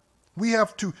together. We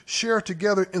have to share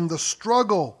together in the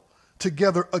struggle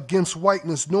together against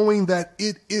whiteness, knowing that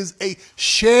it is a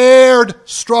shared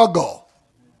struggle.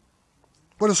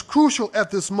 What is crucial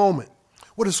at this moment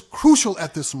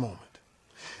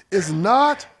is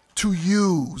not to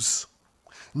use,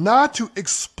 not to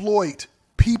exploit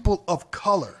people of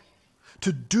color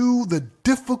to do the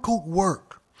difficult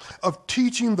work of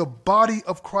teaching the body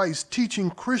of Christ,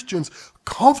 teaching Christians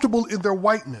comfortable in their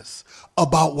whiteness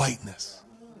about whiteness.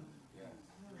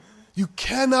 You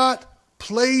cannot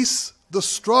place the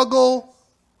struggle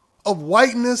of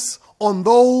whiteness on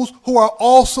those who are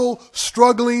also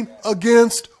struggling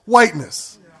against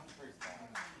whiteness.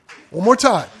 One more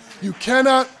time. You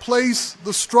cannot place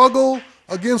the struggle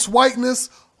against whiteness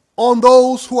on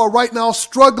those who are right now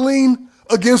struggling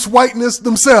against whiteness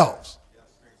themselves.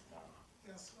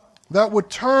 That would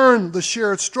turn the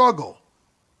shared struggle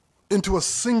into a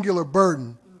singular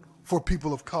burden for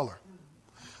people of color.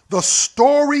 The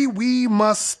story we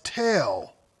must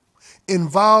tell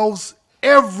involves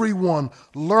everyone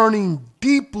learning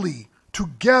deeply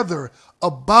together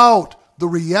about the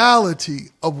reality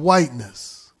of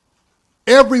whiteness.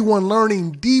 Everyone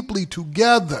learning deeply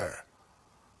together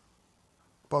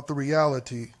about the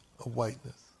reality of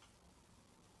whiteness.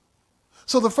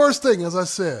 So the first thing, as I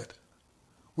said,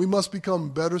 we must become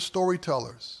better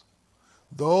storytellers.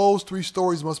 Those 3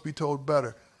 stories must be told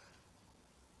better.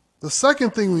 The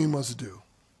second thing we must do,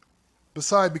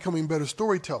 besides becoming better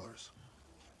storytellers,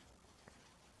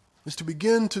 is to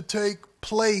begin to take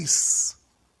place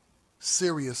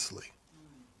seriously.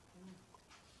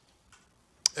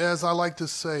 As I like to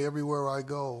say everywhere I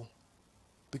go,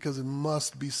 because it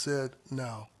must be said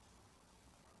now.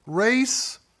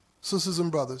 Race, sisters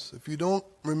and brothers, if you don't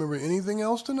remember anything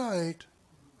else tonight,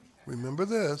 remember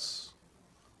this.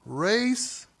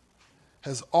 Race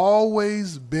has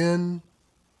always been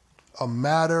a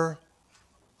matter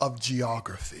of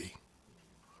geography.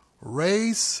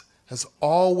 Race has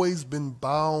always been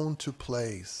bound to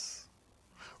place.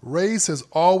 Race has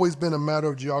always been a matter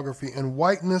of geography, and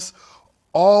whiteness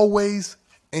always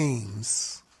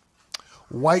aims.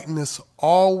 Whiteness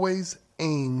always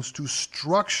aims to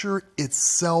structure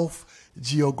itself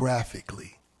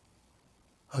geographically.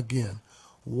 Again,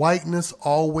 whiteness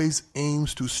always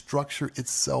aims to structure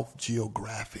itself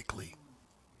geographically.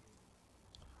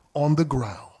 On the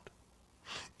ground,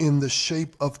 in the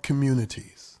shape of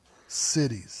communities,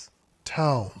 cities,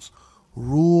 towns,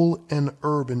 rural and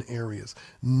urban areas,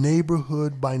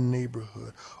 neighborhood by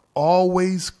neighborhood,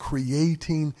 always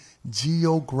creating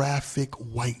geographic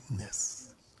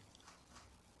whiteness.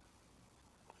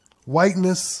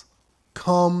 Whiteness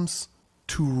comes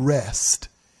to rest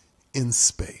in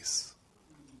space.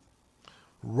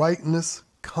 Whiteness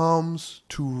comes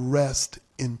to rest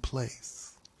in place.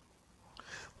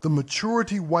 The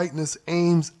maturity whiteness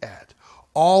aims at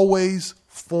always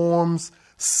forms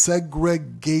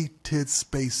segregated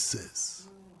spaces.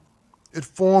 It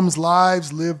forms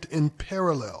lives lived in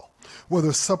parallel,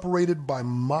 whether separated by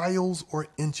miles or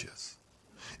inches.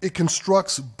 It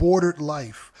constructs bordered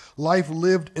life, life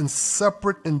lived in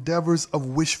separate endeavors of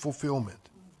wish fulfillment.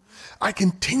 I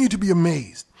continue to be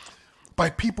amazed by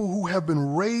people who have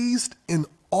been raised in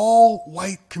all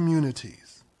white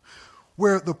communities,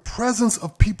 where the presence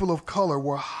of people of color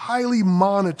were highly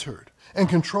monitored and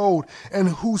controlled, and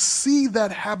who see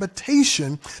that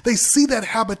habitation, they see that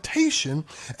habitation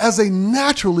as a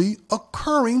naturally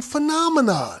occurring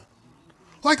phenomenon,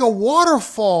 like a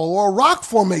waterfall or a rock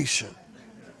formation.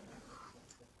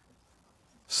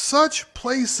 Such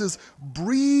places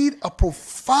breed a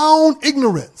profound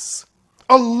ignorance,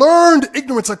 a learned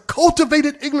ignorance, a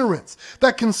cultivated ignorance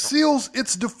that conceals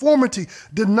its deformity,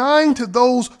 denying to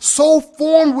those so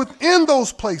formed within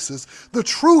those places the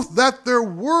truth that their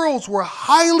worlds were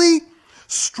highly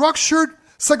structured,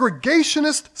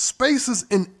 segregationist spaces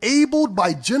enabled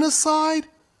by genocide,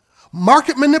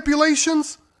 market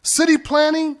manipulations, city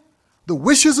planning, the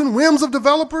wishes and whims of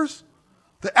developers,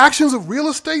 the actions of real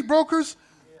estate brokers,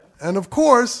 and of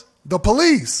course, the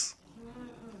police,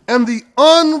 and the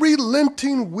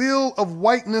unrelenting will of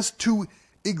whiteness to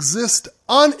exist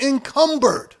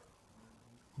unencumbered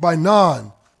by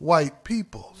non-white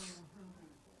peoples.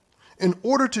 In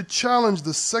order to challenge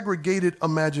the segregated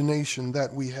imagination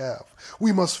that we have,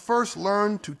 we must first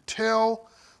learn to tell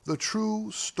the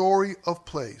true story of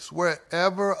place.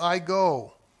 Wherever I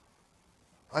go,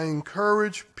 I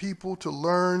encourage people to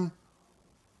learn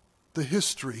the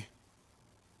history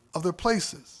of their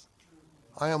places.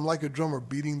 I am like a drummer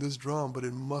beating this drum, but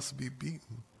it must be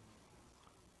beaten.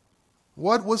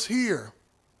 What was here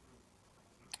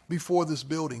before this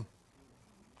building?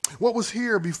 What was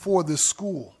here before this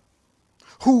school?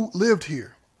 Who lived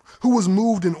here? Who was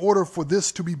moved in order for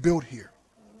this to be built here?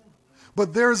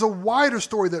 But there is a wider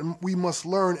story that we must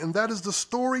learn, and that is the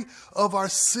story of our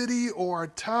city or our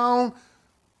town,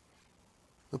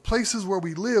 the places where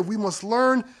we live. We must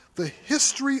learn the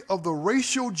history of the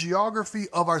racial geography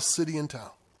of our city and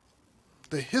town.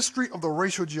 The history of the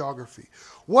racial geography.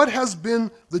 What has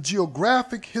been the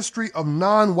geographic history of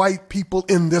non-white people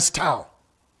in this town?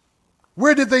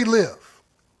 Where did they live?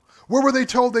 Where were they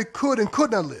told they could and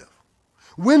could not live?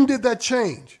 When did that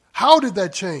change? How did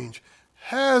that change?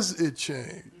 Has it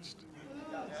changed?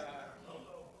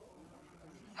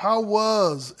 How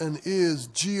was and is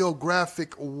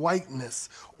geographic whiteness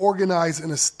organized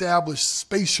and established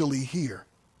spatially here?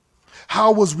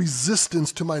 How was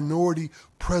resistance to minority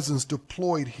presence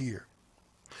deployed here?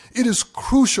 It is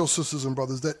crucial, sisters and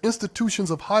brothers, that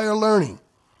institutions of higher learning,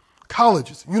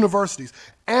 colleges, universities,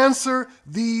 answer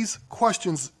these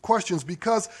questions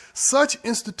because such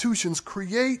institutions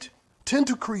tend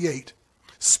to create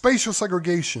spatial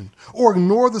segregation or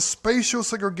ignore the spatial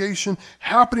segregation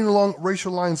happening along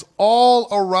racial lines all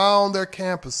around their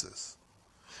campuses.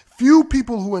 Few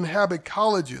people who inhabit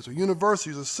colleges or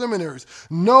universities or seminaries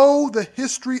know the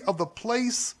history of the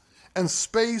place and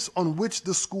space on which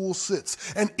the school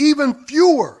sits. And even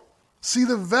fewer see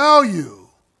the value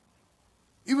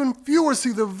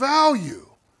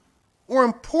or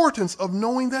importance of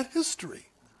knowing that history.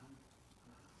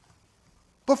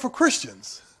 But for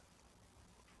Christians,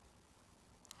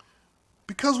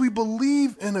 because we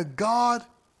believe in a God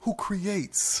who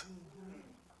creates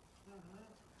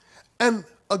and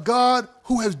a God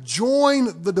who has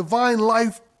joined the divine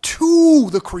life to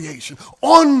the creation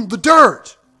on the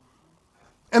dirt,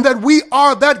 and that we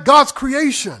are that God's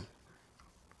creation,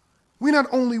 we not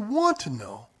only want to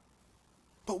know,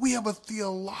 but we have a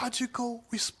theological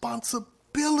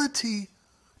responsibility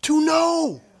to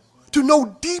know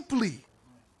deeply.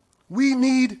 We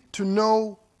need to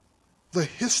know the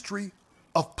history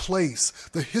of place,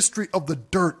 the history of the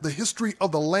dirt, the history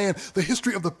of the land, the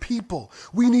history of the people.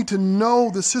 We need to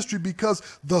know this history because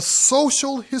the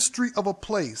social history of a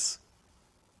place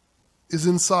is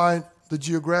inside the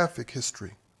geographic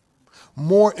history.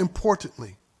 More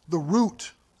importantly, the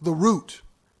root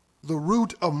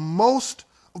of most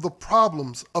of the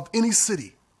problems of any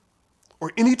city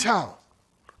or any town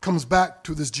comes back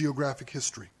to this geographic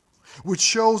history, which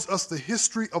shows us the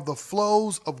history of the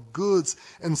flows of goods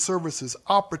and services,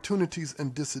 opportunities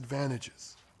and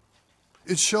disadvantages.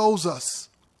 It shows us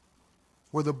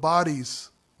where the bodies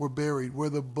were buried, where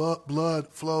the blood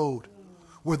flowed,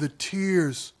 where the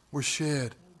tears were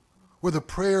shed, where the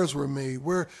prayers were made,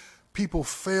 where people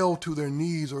fell to their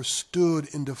knees or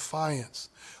stood in defiance.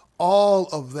 All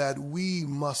of that we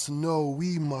must know,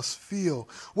 we must feel.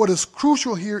 What is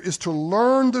crucial here is to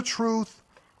learn the truth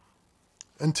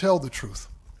and tell the truth.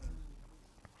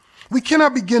 We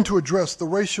cannot begin to address the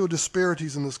racial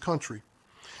disparities in this country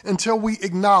until we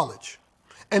acknowledge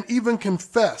and even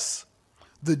confess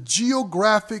the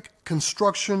geographic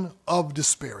construction of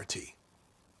disparity.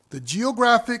 The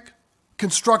geographic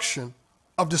construction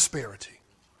of disparity.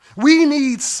 We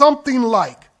need something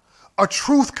like a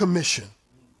truth commission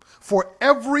for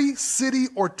every city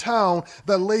or town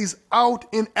that lays out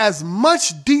in as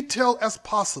much detail as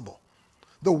possible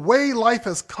the way life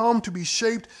has come to be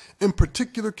shaped in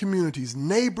particular communities,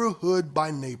 neighborhood by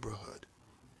neighborhood.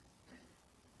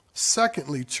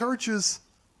 Secondly, churches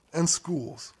and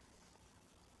schools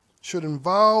should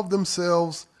involve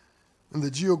themselves in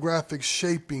the geographic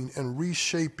shaping and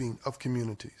reshaping of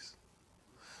communities.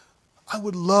 I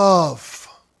would love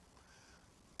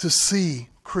to see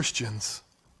Christians.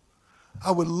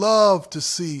 I would love to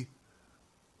see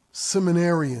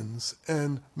seminarians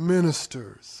and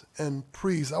ministers and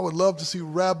priests. I would love to see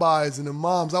rabbis and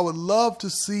imams. I would love to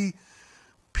see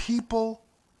people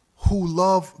who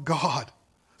love God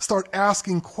start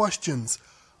asking questions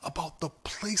about the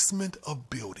placement of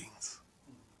buildings.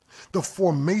 the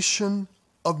formation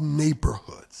of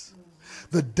neighborhoods,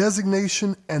 the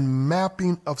designation and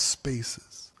mapping of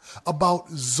spaces, about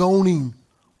zoning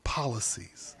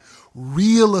policies,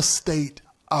 real estate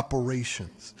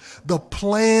operations, the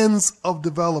plans of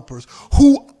developers.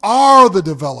 Who are the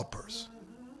developers?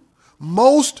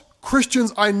 Most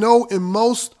Christians I know in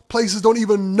most places don't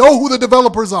even know who the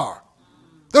developers are.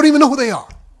 They don't even know who they are.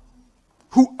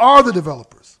 Who are the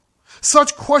developers?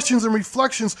 Such questions and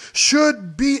reflections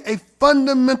should be a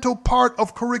fundamental part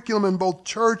of curriculum in both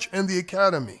church and the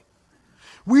academy.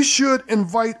 We should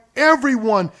invite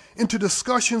everyone into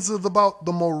discussions about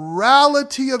the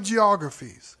morality of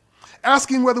geographies,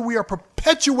 asking whether we are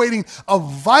perpetuating a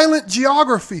violent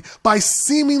geography by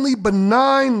seemingly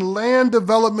benign land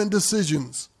development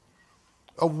decisions,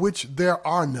 of which there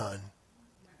are none.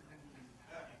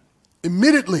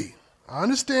 Admittedly, I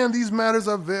understand these matters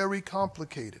are very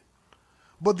complicated,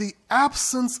 but the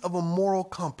absence of a moral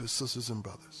compass, sisters and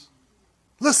brothers,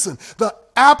 listen, the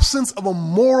absence of a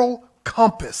moral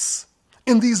compass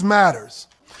in these matters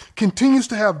continues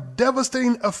to have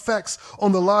devastating effects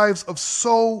on the lives of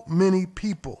so many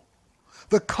people.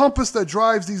 The compass that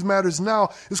drives these matters now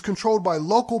is controlled by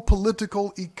local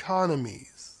political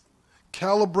economies,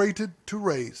 calibrated to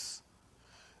race,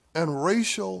 and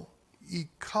racial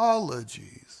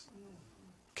ecologies,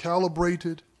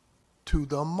 calibrated to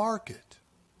the market.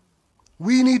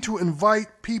 We need to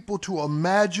invite people to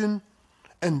imagine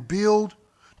and build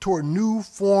toward new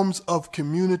forms of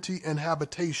community and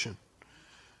habitation.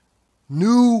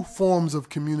 New forms of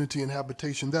community and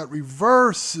habitation that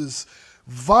reverses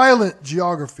violent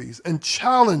geographies and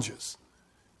challenges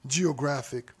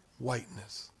geographic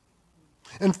whiteness.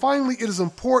 And finally, it is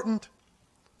important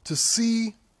to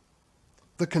see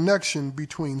the connection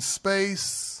between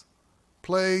space,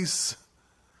 place,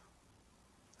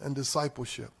 and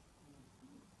discipleship.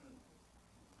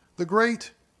 The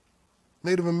great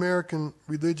Native American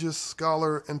religious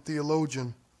scholar and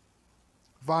theologian,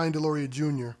 Vine Deloria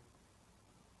Jr.,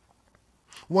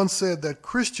 once said that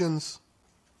Christians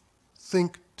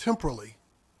think temporally,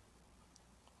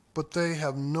 but they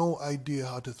have no idea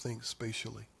how to think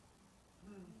spatially.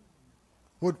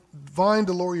 What Vine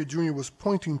Deloria Jr. was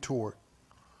pointing toward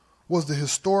was the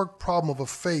historic problem of a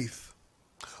faith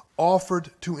offered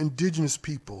to indigenous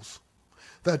peoples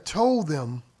that told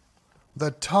them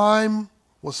that time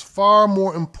was far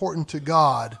more important to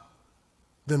God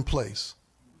than place.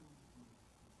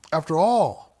 After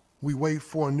all, we wait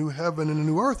for a new heaven and a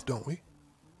new earth, don't we?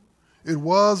 It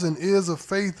was and is a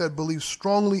faith that believes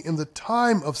strongly in the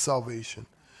time of salvation,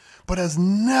 but has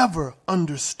never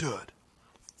understood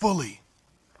fully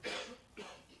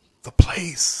the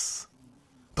place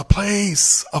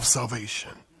of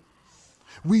salvation.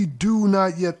 We do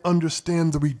not yet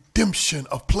understand the redemption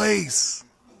of place.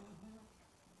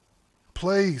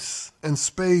 Place and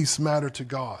space matter to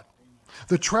God.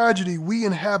 The tragedy we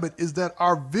inhabit is that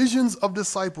our visions of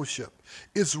discipleship,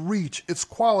 its reach, its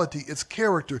quality, its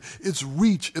character, its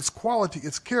reach, its quality,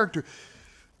 its character,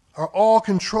 are all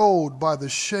controlled by the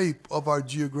shape of our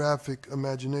geographic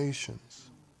imaginations.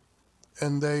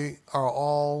 And they are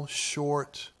all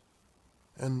short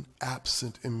and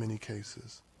absent in many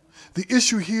cases. The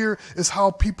issue here is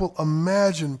how people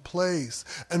imagine place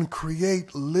and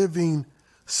create living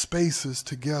spaces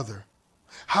together.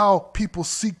 How people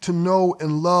seek to know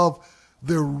and love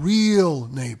their real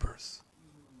neighbors.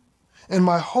 And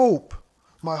my hope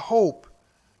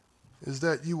is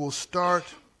that you will start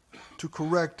to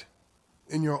correct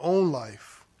in your own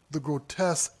life the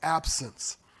grotesque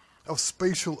absence of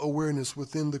spatial awareness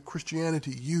within the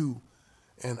Christianity you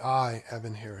and I have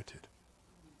inherited.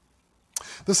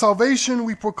 The salvation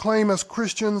we proclaim as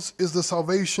Christians is the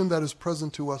salvation that is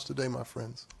present to us today, my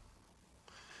friends.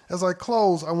 As I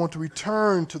close, I want to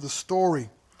return to the story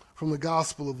from the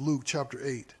Gospel of Luke, chapter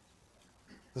 8.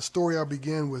 The story I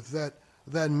began with,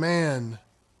 that man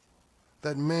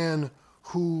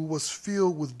who was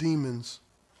filled with demons,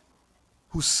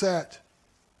 who sat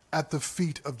at the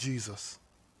feet of Jesus,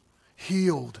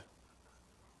 healed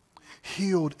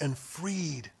and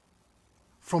freed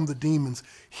from the demons,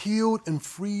 healed and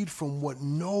freed from what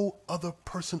no other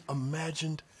person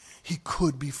imagined he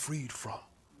could be freed from.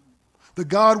 The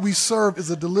God we serve is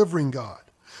a delivering God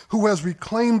who has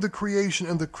reclaimed the creation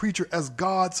and the creature as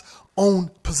God's own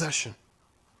possession.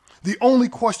 The only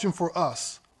question for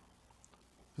us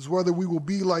is whether we will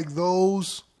be like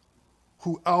those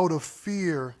who, out of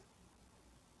fear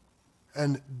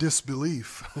and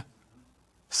disbelief,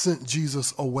 sent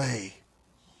Jesus away,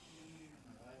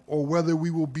 or whether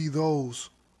we will be those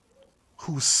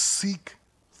who seek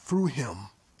through him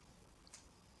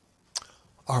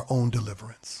our own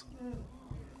deliverance.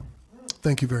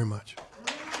 Thank you very much.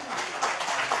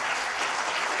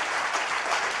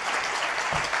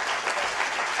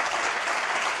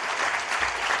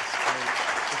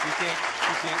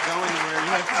 You can't go anywhere.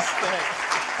 You have to stay.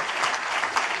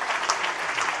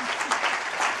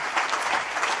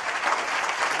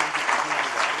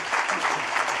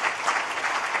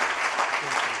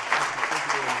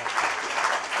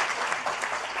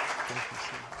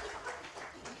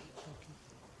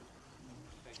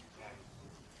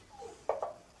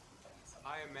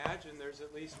 I imagine there's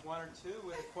at least one or two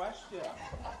with a question.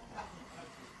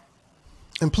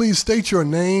 And please state your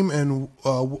name and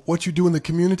what you do in the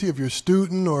community. If you're a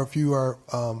student or if you are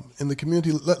in the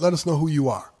community, let us know who you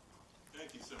are.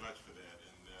 Thank you so much for that.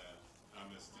 And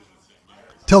I'm a student at St.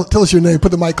 Mary's. Tell us your name.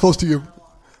 Put the mic close to you.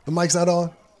 The mic's not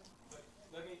on.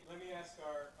 Let me ask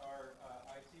our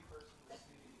IT person to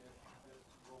see if this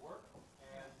will work.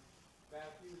 And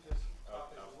Matthew, just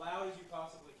talk as loud as you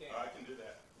possibly can. I can do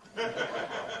that.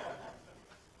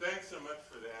 Thanks so much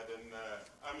for that. And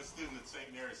I'm a student at St.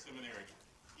 Mary's Seminary.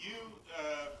 You,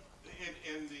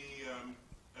 in the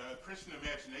Christian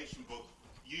Imagination book,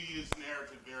 you use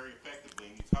narrative very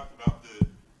effectively, and you talk about the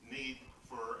need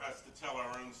for us to tell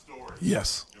our own stories.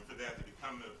 Yes. And for that to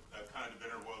become a kind of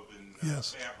interwoven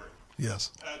Yes. fabric.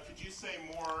 Yes. Could you say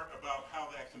more about how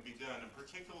that can be done, and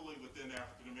particularly within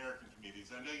African American communities?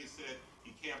 I know you said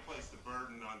you can't place the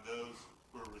burden on those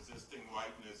who are resisting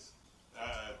whiteness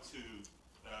to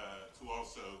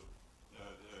also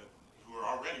who are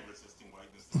already resisting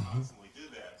whiteness to constantly do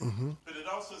that. But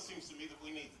it also seems to me that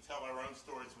we need to tell our own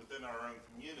stories within our own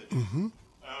community.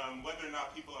 Whether or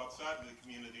not people outside of the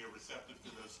community are receptive to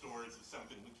those stories is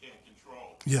something we can't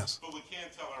control. Yes. But we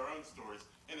can tell our own stories.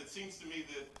 And it seems to me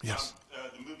that Yes.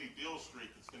 the movie Beale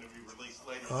Street that's going to be released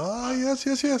later Yes.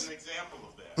 is an example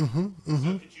of that. So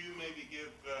could you maybe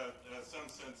give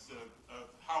some sense of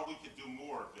how we could do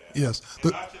more of that? Yes.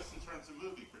 And not just in terms of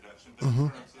movie production, but in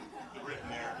terms of the written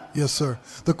narrative. Yes, sir.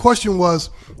 The question was,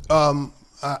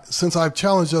 since I've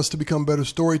challenged us to become better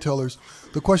storytellers,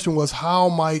 the question was how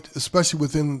might, especially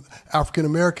within African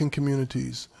American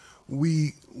communities,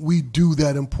 we do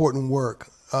that important work,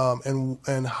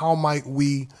 and how might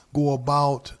we go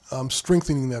about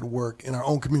strengthening that work in our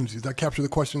own communities? Did I capture the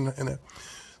question? And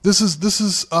this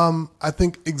is I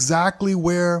think exactly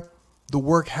where the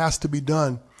work has to be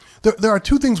done. There are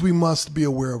two things we must be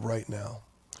aware of right now.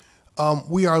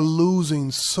 We are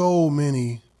losing so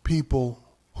many people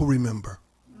who remember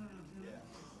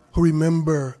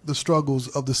the struggles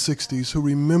of the 60s, who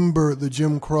remember the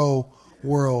Jim Crow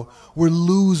world. We're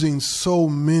losing so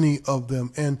many of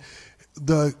them. And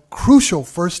the crucial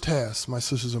first task, my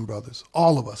sisters and brothers,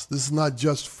 all of us, this is not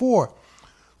just for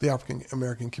the African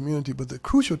American community, but the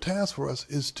crucial task for us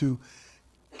is to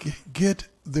get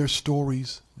their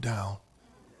stories down.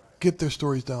 Get their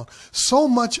stories down. So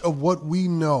much of what we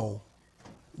know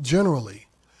generally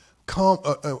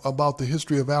about the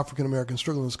history of African American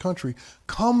struggle in this country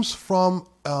comes from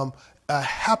a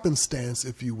happenstance,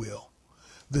 if you will,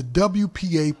 the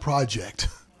WPA project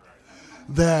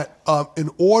that in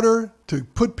order to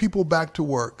put people back to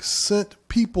work, sent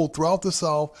people throughout the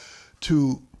South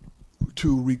to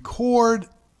record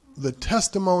the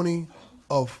testimony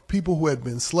of people who had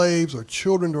been slaves or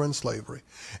children during slavery.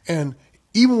 And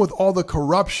even with all the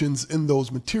corruptions in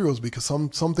those materials, because some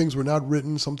things were not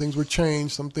written, some things were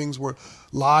changed, some things were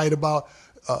lied about,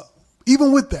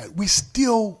 even with that, we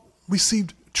still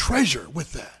received treasure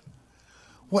with that.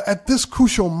 Well, at this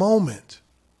crucial moment,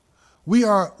 we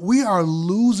are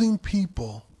losing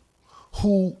people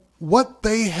who what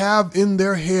they have in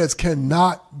their heads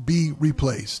cannot be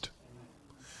replaced.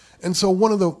 And so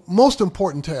one of the most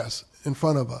important tasks in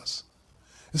front of us,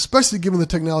 especially given the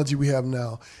technology we have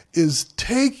now, is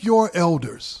take your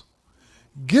elders,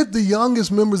 get the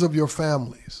youngest members of your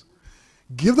families,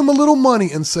 give them a little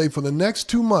money and say, for the next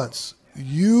 2 months,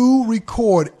 you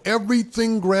record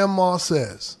everything grandma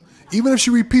says. Even if she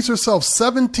repeats herself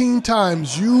 17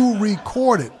 times, you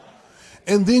record it.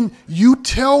 And then you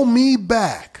tell me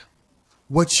back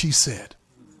what she said.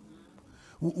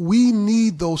 We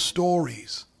need those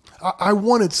stories. I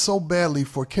wanted so badly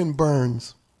for Ken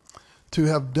Burns to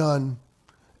have done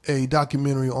a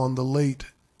documentary on the late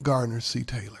Gardner C.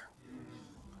 Taylor.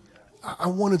 I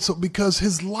wanted so, because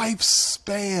his life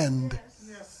spanned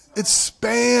the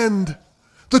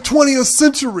 20th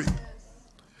century.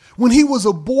 When he was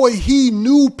a boy, he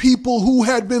knew people who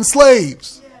had been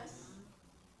slaves.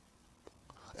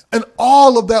 And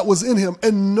all of that was in him.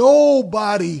 And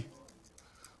nobody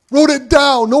wrote it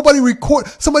down. Nobody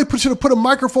recorded. Somebody should have put a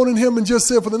microphone in him and just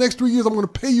said, for the next 3 years, I'm going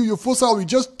to pay you your full salary.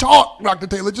 Just talk, Dr.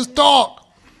 Taylor, just talk.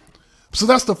 So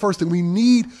that's the first thing. We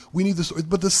need the story.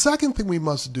 But the second thing we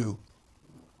must do,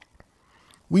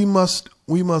 we must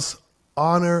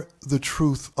honor the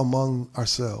truth among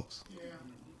ourselves. Yeah.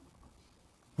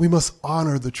 We must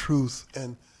honor the truth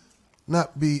and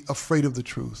not be afraid of the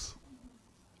truth.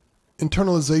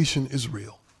 Internalization is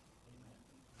real.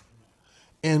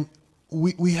 And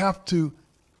we have to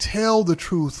tell the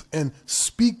truth and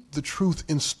speak the truth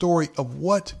in story of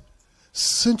what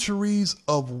centuries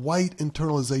of white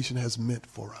internalization has meant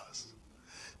for us.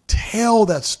 Tell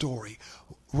that story.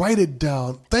 Write it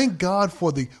down. Thank God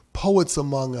for the poets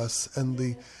among us and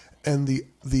the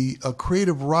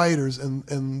creative writers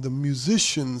and the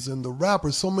musicians and the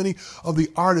rappers, so many of the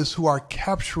artists who are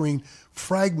capturing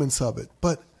fragments of it.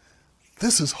 But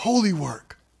this is holy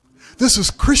work. This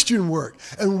is Christian work.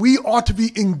 And we ought to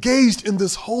be engaged in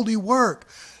this holy work,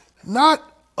 not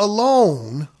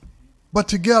alone, but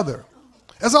together.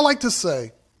 As I like to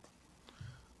say,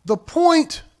 the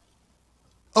point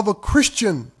of a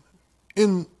Christian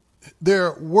in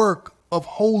their work of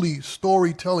holy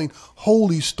storytelling,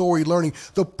 holy story learning,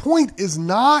 the point is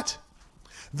not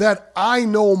that I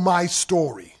know my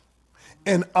story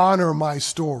and honor my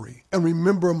story and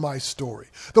remember my story.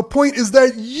 The point is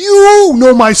that you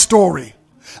know my story,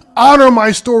 honor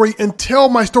my story and tell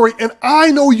my story, and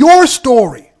I know your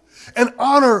story and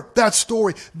honor that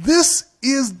story. This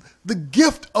is the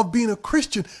gift of being a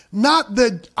Christian, not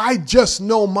that I just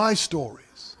know my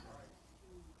stories.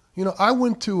 You know, I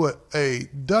went to a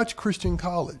Dutch Christian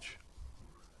college,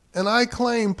 and I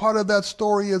claim part of that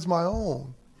story is my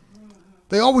own.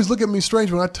 They always look at me strange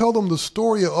when I tell them the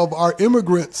story of our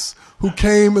immigrants who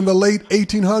came in the late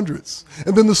 1800s,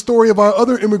 and then the story of our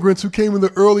other immigrants who came in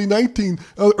the early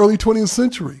 20th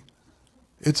century.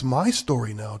 It's my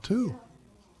story now, too.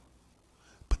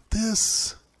 But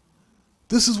this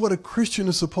is what a Christian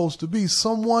is supposed to be,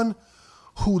 someone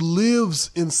who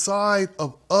lives inside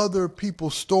of other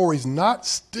people's stories, not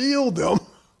steal them,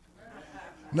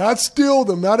 not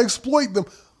exploit them,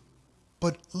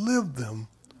 but live them.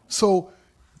 So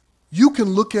you can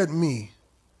look at me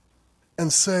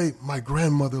and say, my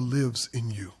grandmother lives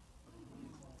in you.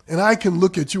 And I can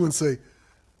look at you and say,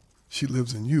 she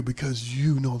lives in you, because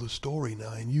you know the story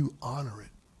now and you honor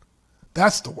it.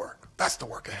 That's the work. That's the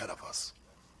work ahead of us.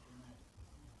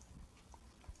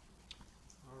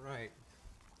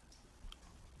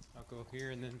 Go here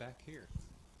and then back here.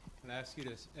 Can I ask you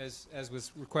to, as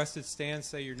was requested, stand,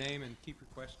 say your name, and keep your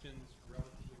questions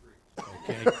relatively brief.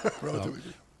 Okay. Relatively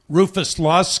brief. Rufus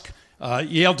Lusk,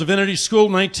 Yale Divinity School,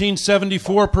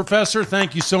 1974 professor.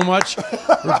 Thank you so much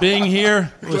for being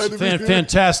here. It was a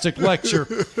fantastic lecture.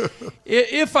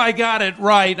 If I got it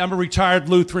right, I'm a retired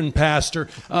Lutheran pastor.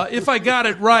 If I got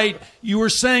it right, you were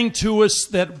saying to us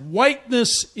that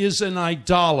whiteness is an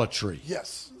idolatry.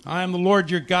 Yes. I am the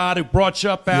Lord your God who brought you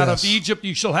up out of Egypt.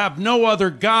 You shall have no other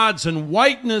gods, and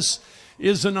whiteness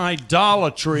is an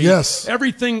idolatry. Yes.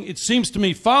 Everything, it seems to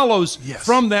me, follows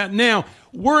from that. Now,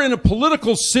 we're in a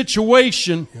political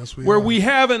situation where we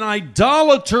have an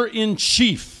idolater in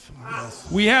chief.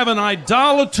 Yes. We have an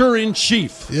idolater in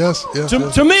chief. Yes.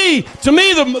 To me,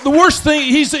 the worst thing,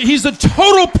 he's a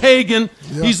total pagan.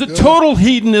 Yeah, he's a total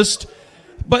hedonist.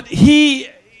 But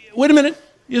wait a minute,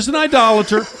 he's an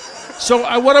idolater. So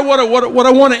what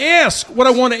I want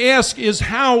to ask is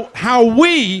how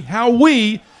we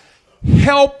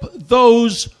help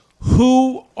those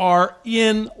who are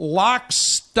in lock,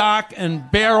 stock, and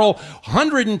barrel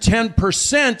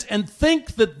 110% and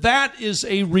think that is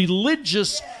a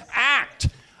religious act.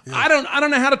 Yeah. I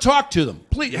don't know how to talk to them.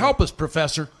 Please help us,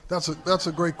 Professor. That's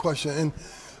a great question. And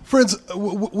friends,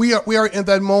 we are at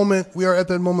that moment. We are at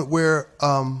that moment where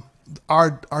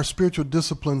our spiritual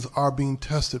disciplines are being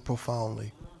tested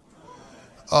profoundly.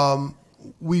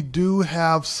 We do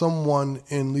have someone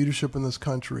in leadership in this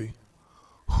country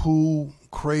who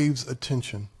craves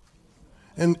attention,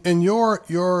 and your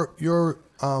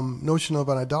notion of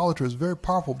an idolater is very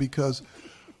powerful, because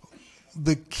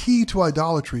the key to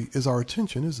idolatry is our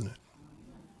attention, isn't it?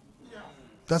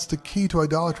 That's the key to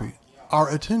idolatry, our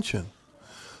attention.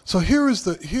 So here is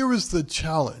the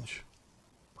challenge.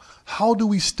 How do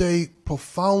we stay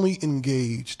profoundly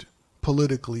engaged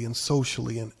politically and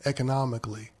socially and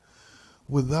economically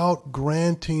without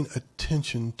granting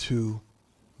attention to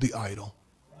the idol?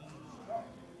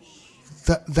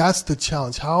 That's the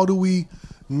challenge. How do we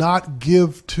not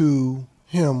give to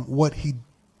him what he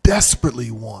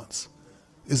desperately wants,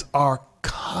 is our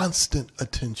constant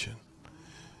attention.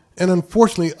 And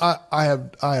unfortunately, I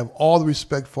have all the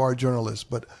respect for our journalists,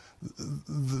 but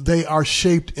they are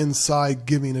shaped inside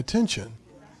giving attention.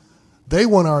 They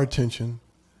want our attention,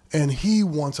 and he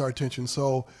wants our attention.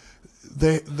 So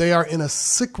they are in a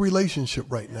sick relationship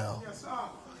right now.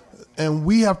 And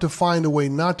we have to find a way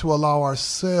not to allow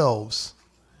ourselves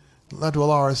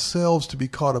to be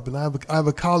caught up. And I have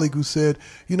a colleague who said,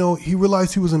 you know, he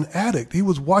realized he was an addict. He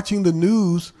was watching the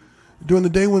news during the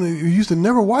day when he used to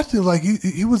never watch it. Like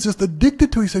he was just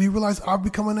addicted to it. He said he realized I've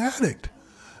become an addict.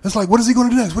 It's like, what is he going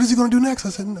to do next? What is he going to do next? I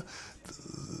said, no.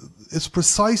 It's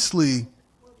precisely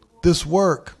this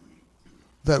work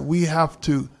that we have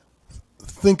to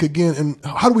think again. And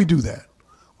how do we do that?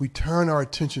 We turn our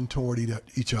attention toward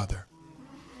each other.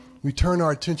 We turn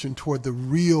our attention toward the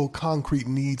real concrete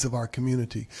needs of our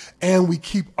community. And we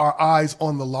keep our eyes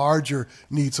on the larger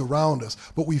needs around us.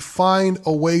 But we find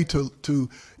a way to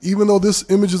even though this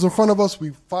image is in front of us, we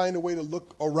find a way to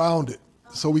look around it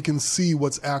so we can see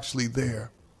what's actually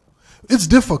there. It's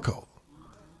difficult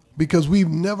because we've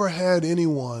never had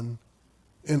anyone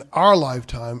in our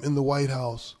lifetime in the White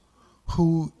House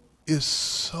who is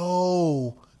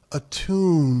so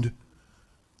attuned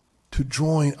to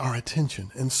drawing our attention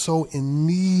and so in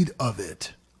need of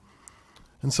it.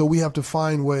 And so we have to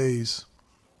find ways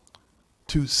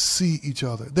to see each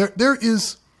other.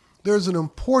 There's an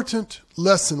important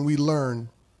lesson we learn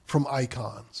from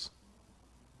icons.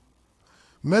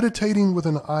 Meditating with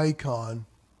an icon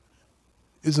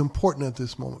is important at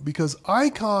this moment because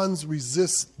icons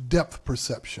resist depth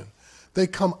perception. They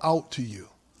come out to you,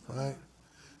 right?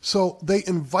 So they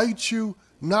invite you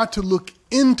not to look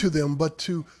into them, but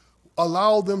to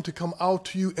allow them to come out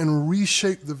to you and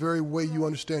reshape the very way you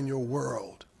understand your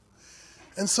world.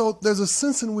 And so there's a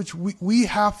sense in which we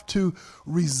have to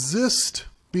resist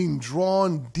being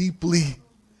drawn deeply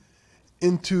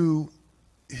into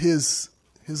his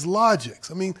logics.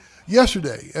 I mean,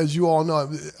 yesterday, as you all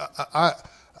know,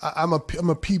 I'm a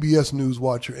PBS news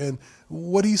watcher, and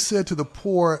what he said to the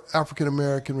poor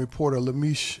African-American reporter,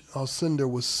 Lamish Alcindor,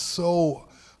 was so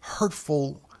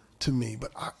hurtful to me.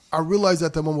 But I realized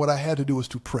at that moment what I had to do was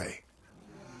to pray.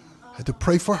 I had to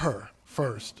pray for her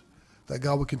first, that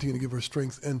God would continue to give her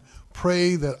strength, and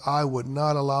pray that I would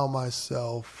not allow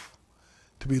myself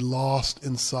to be lost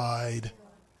inside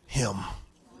him.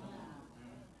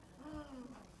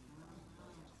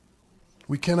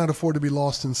 We cannot afford to be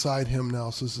lost inside him now,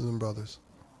 sisters and brothers.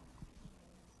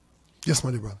 Yes,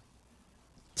 my dear brother.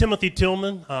 Timothy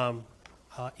Tillman,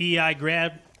 EI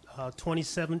grad,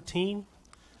 2017.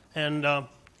 And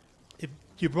if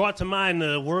you brought to mind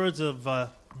the words of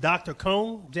Dr.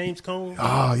 Cone, James Cone.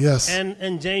 Ah, yes.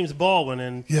 And James Baldwin.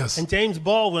 And, yes. And James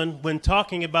Baldwin, when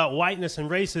talking about whiteness and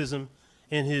racism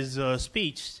in his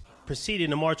speech preceding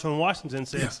the March on Washington,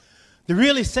 said, yes, the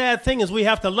really sad thing is we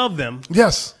have to love them.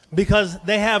 Yes. Because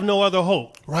they have no other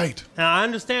hope. Right. Now, I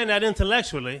understand that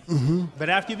intellectually, but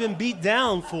after you've been beat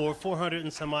down for 400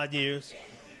 and some odd years,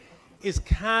 it's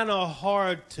kind of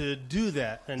hard to do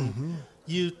that. And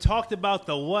you talked about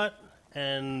the what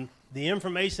and the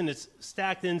information that's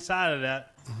stacked inside of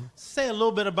that. Say a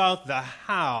little bit about the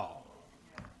how.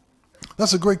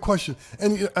 That's a great question.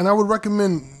 And I would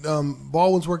recommend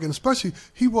Baldwin's work, and especially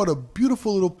he wrote a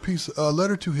beautiful little piece, a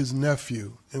letter to his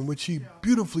nephew, in which he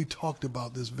beautifully talked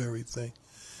about this very thing.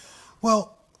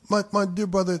 Well, my dear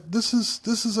brother, this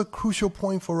is a crucial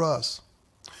point for us.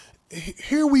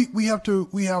 Here we have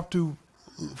to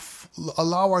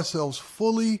allow ourselves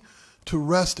fully to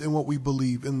rest in what we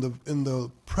believe, in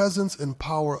the presence and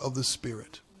power of the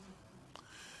Spirit.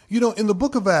 You know, in the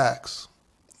book of Acts,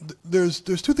 there's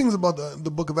two things about the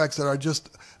book of Acts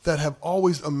that have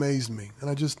always amazed me. And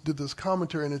I just did this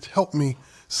commentary and it's helped me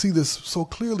see this so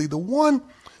clearly. The one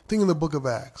thing in the book of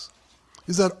Acts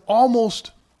is that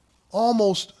almost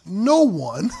no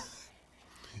one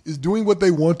is doing what they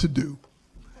want to do.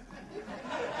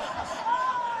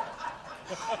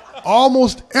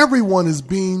 Almost everyone is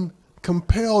being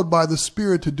compelled by the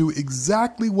Spirit to do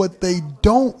exactly what they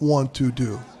don't want to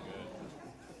do.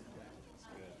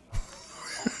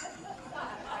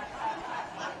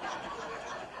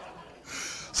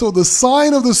 So the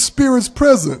sign of the Spirit's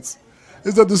presence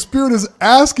is that the Spirit is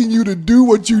asking you to do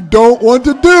what you don't want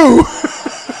to do.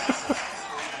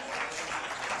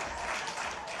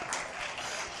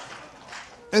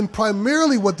 And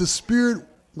primarily what the Spirit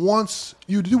wants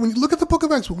you to do, when you look at the book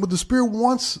of Acts, what the Spirit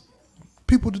wants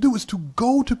people to do is to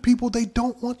go to people they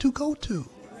don't want to go to.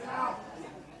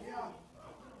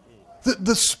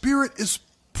 The Spirit is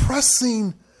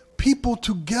pressing people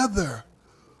together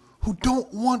who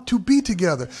don't want to be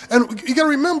together. And you got to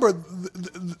remember,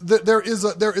 there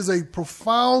is a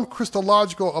profound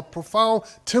Christological, a profound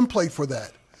template for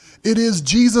that. It is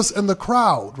Jesus and the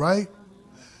crowd, right?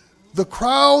 The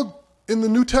crowd in the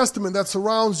New Testament that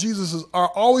surrounds Jesus are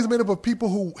always made up of people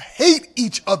who hate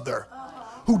each other,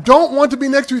 who don't want to be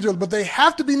next to each other, but they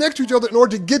have to be next to each other in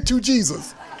order to get to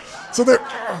Jesus. So they're,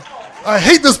 I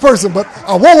hate this person, but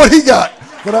I want what he got.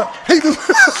 But I hate this.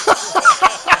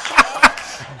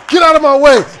 Get out of my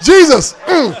way. Jesus.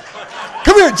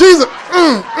 Come here, Jesus.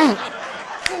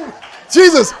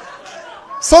 Jesus.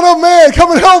 Son of man,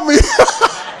 come and help me.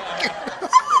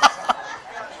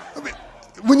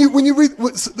 When you read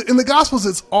in the Gospels,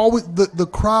 it's always the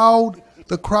crowd.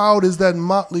 The crowd is that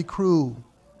motley crew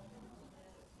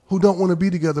who don't want to be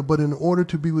together, but in order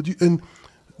to be with you. And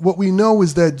what we know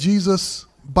is that Jesus,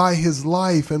 by his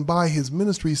life and by his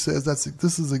ministry, says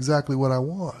this is exactly what I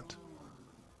want.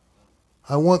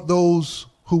 I want those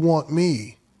who want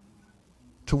me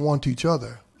to want each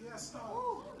other.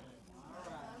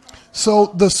 So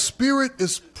the Spirit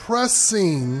is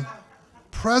pressing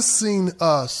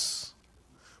us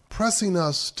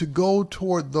to go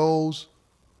toward those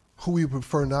who we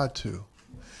prefer not to.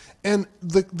 And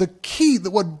the key,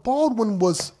 that what Baldwin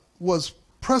was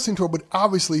pressing toward, but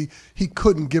obviously he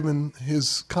couldn't given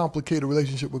his complicated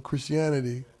relationship with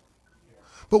Christianity.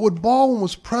 But what Baldwin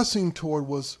was pressing toward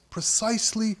was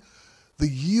precisely the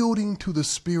yielding to the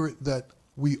Spirit that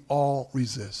we all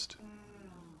resist.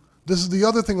 This is the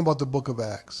other thing about the book of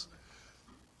Acts.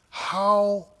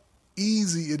 How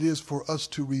easy it is for us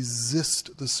to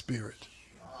resist the Spirit,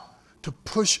 to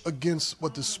push against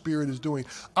what the Spirit is doing.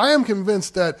 I am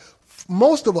convinced that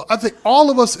most of us, I think all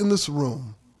of us in this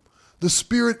room, the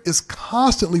Spirit is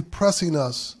constantly pressing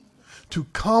us to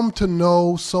come to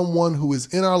know someone who is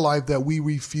in our life that we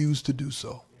refuse to do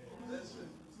so.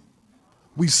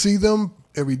 We see them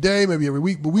every day, maybe every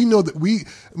week, but we know that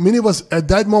many of us at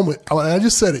that moment, I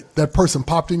just said it, that person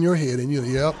popped in your head and you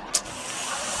know,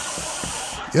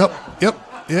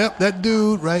 yep, that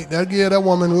dude, right? That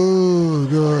woman, ooh,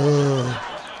 girl.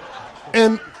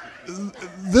 And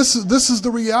this is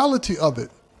the reality of it.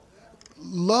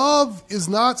 Love is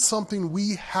not something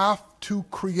we have to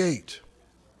create.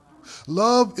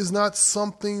 Love is not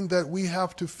something that we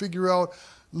have to figure out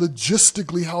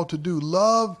logistically how to do.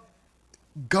 Love,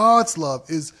 God's love,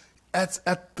 is at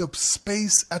the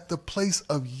place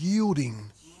of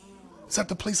yielding. It's at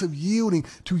the place of yielding,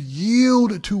 to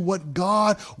yield to what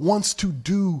God wants to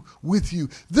do with you.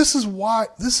 This is why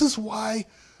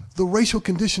the racial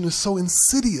condition is so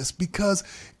insidious, because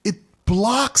it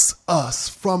blocks us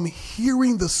from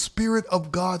hearing the Spirit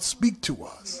of God speak to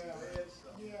us.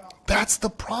 That's the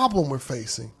problem we're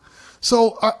facing.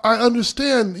 So I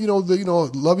understand,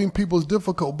 loving people is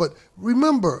difficult, but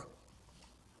remember,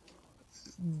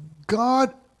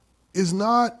 God is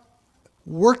not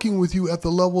working with you at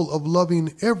the level of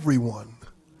loving everyone.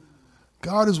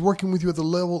 God is working with you at the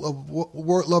level of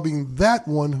loving that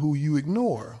one who you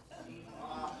ignore.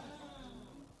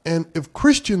 And if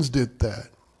Christians did that,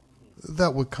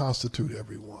 that would constitute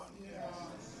everyone.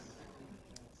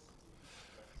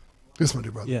 Yes, my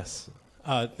dear brother. Yes.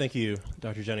 Thank you,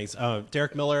 Dr. Jennings.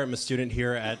 Derek Miller, I'm a student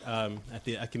here at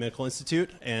the Ecumenical Institute,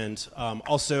 and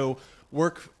also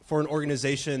work for an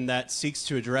organization that seeks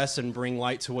to address and bring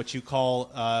light to what you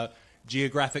call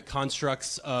geographic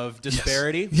constructs of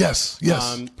disparity. Yes.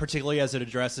 Particularly as it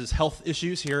addresses health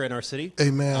issues here in our city.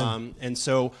 Amen. And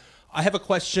so I have a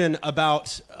question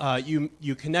about,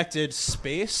 you connected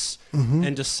space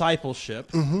and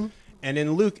discipleship. And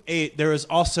in Luke 8, there is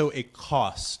also a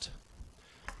cost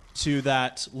to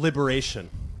that liberation.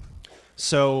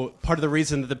 So part of the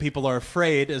reason that the people are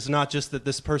afraid is not just that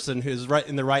this person is right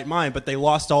in the right mind, but they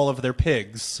lost all of their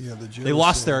pigs. Yeah, they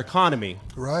lost their economy.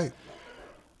 Right.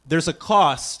 There's a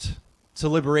cost to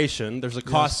liberation. There's a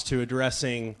cost to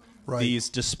addressing these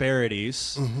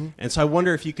disparities. And so I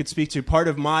wonder if you could speak to, part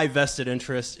of my vested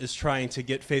interest is trying to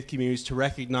get faith communities to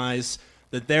recognize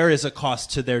that there is a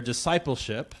cost to their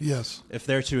discipleship. Yes. If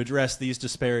they're to address these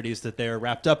disparities that they're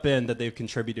wrapped up in, that they've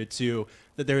contributed to,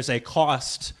 that there's a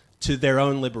cost to their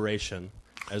own liberation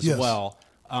as well.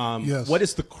 What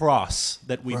is the cross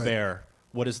that we bear?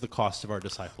 What is the cost of our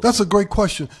discipleship? That's a great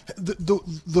question.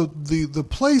 The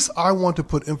place I want to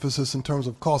put emphasis in terms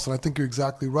of cost, and I think you're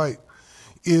exactly right,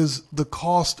 is the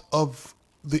cost of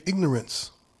the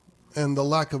ignorance and the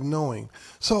lack of knowing.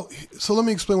 So let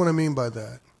me explain what I mean by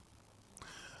that.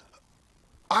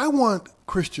 I want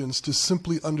Christians to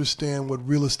simply understand what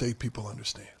real estate people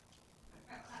understand.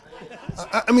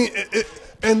 I mean,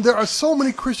 and there are so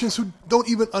many Christians who don't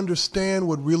even understand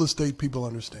what real estate people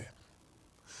understand.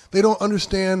 They don't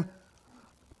understand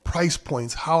price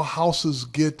points, how houses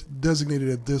get designated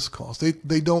at this cost.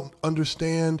 They don't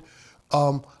understand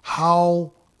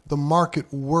how the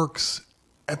market works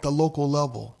at the local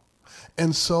level.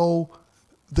 And so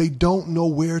they don't know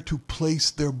where to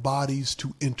place their bodies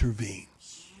to intervene.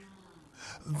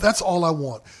 That's all I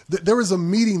want. There is a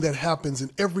meeting that happens in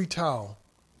every town,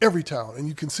 and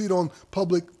you can see it on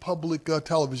public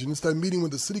television. It's that meeting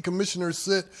when the city commissioners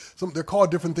sit. They're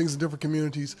called different things in different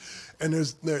communities, and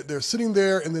they're sitting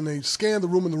there, and then they scan the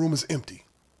room, and the room is empty.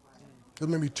 There's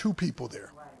maybe 2 people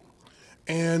there.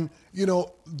 And,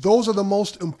 those are the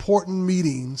most important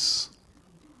meetings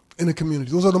in a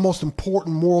community. Those are the most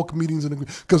important moral meetings in a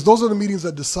community, because those are the meetings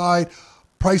that decide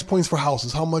price points for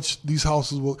houses, how much these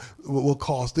houses will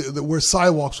cost, where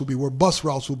sidewalks will be, where bus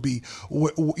routes will be,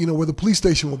 where the police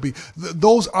station will be.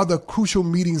 Those are the crucial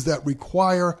meetings that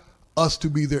require us to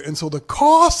be there. And so the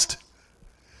cost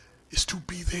is to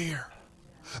be there.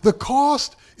 The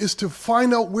cost is to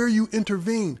find out where you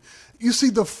intervene. You see,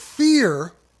 the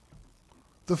fear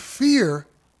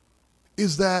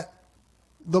is that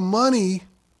the money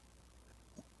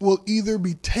will either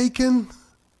be taken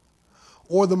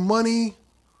or the money,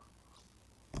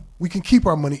 we can keep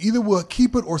our money. Either we'll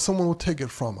keep it or someone will take it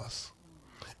from us.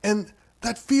 And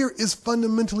that fear is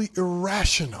fundamentally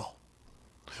irrational.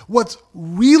 What's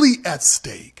really at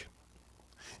stake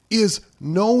is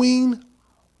knowing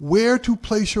where to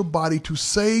place your body to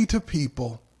say to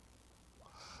people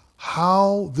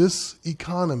how this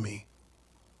economy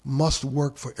must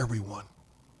work for everyone.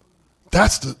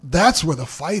 That's where the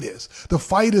fight is. The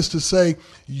fight is to say,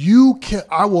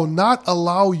 I will not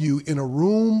allow you in a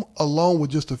room alone with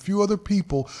just a few other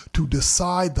people to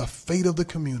decide the fate of the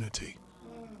community.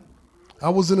 I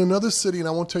was in another city, and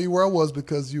I won't tell you where I was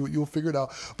because you'll figure it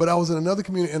out. But I was in another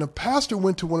community, and a pastor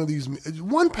went to one of these.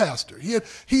 One pastor,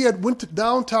 he had went to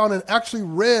downtown and actually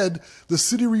read the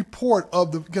city report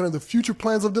of the future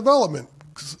plans of development.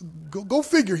 Go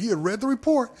figure. He had read the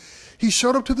report. He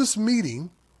showed up to this meeting,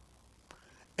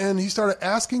 and he started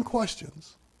asking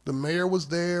questions. The mayor was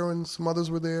there, and some others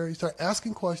were there. He started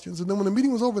asking questions, and then when the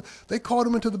meeting was over, they called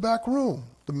him into the back room.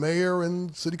 The mayor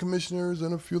and city commissioners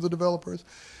and a few of the developers.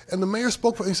 And the mayor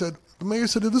spoke for him. The mayor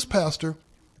said to this pastor,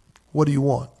 "What do you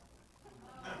want?"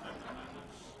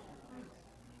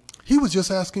 He was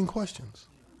just asking questions.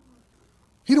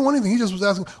 He didn't want anything. He just was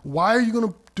asking, why are you going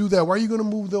to do that? Why are you going to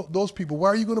move those people? Why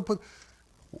are you going to put,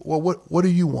 well, what do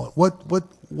you want?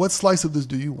 What slice of this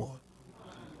do you want?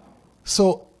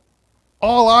 So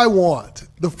all I want,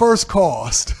 the first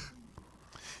cost,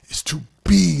 is to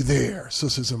be there,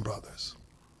 sisters and brothers.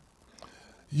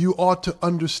 You ought to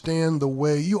understand the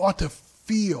way, you ought to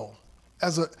feel,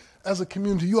 as a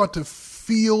community, you ought to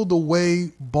feel the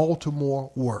way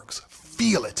Baltimore works.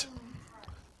 Feel it.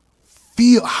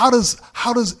 Feel, how does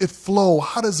it flow?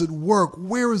 How does it work?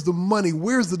 Where is the money?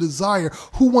 Where's the desire?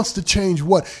 Who wants to change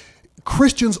what?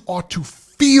 Christians ought to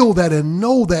feel that and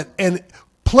know that and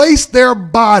place their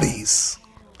bodies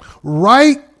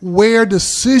right where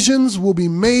decisions will be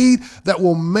made that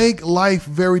will make life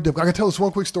very difficult. I can tell this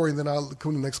one quick story and then I'll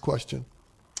come to the next question.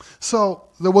 So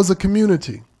there was a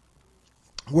community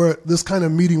where this kind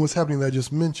of meeting was happening that I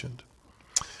just mentioned.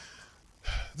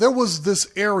 There was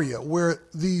this area where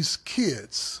these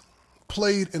kids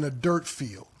played in a dirt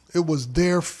field. It was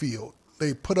their field.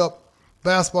 They put up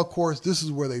basketball courts. This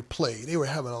is where they played. They were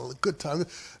having a good time.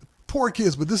 Poor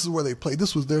kids, but this is where they played.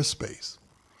 This was their space.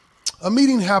 A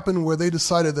meeting happened where they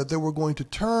decided that they were going to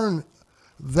turn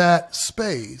that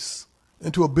space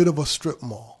into a bit of a strip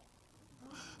mall.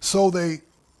 So they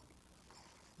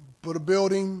put a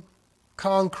building,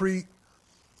 concrete,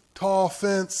 tall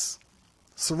fence,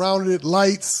 surrounded it,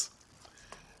 lights.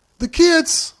 The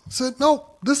kids said, no,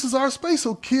 this is our space,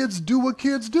 so kids do what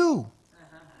kids do.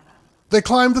 They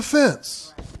climbed the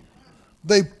fence.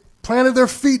 They planted their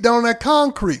feet down on that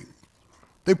concrete.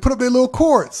 They put up their little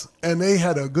courts, and they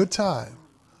had a good time.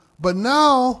 But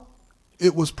now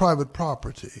it was private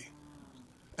property.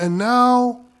 And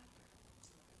now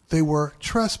they were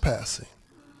trespassing.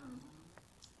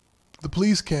 The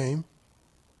police came,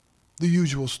 the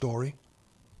usual story.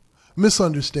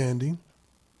 Misunderstanding,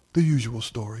 the usual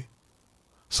story.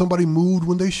 Somebody moved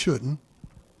when they shouldn't,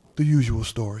 the usual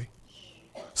story.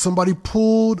 Somebody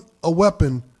pulled a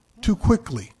weapon too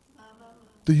quickly,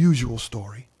 the usual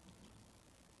story.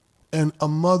 And a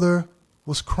mother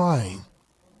was crying,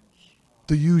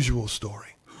 the usual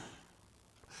story.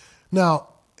 Now,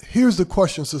 here's the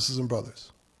question, sisters and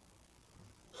brothers.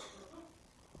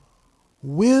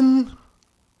 When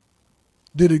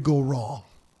did it go wrong?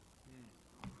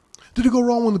 Did it go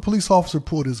wrong when the police officer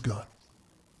pulled his gun?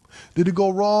 Did it go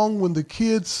wrong when the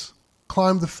kids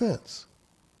climbed the fence?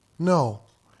 No.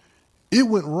 It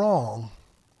went wrong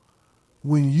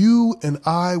when you and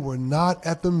I were not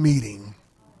at the meeting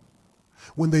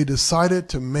when they decided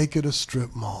to make it a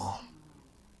strip mall.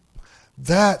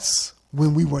 That's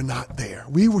when we were not there.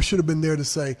 Should have been there to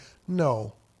say,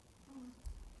 no,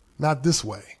 not this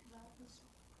way,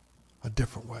 a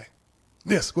different way.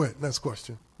 Yes, go ahead. Next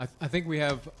question. I think we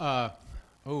have,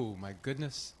 oh my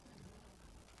goodness.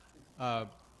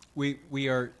 We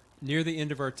are near the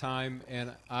end of our time,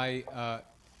 and I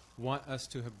want us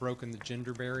to have broken the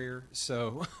gender barrier,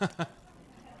 so.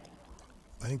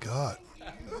 Thank God.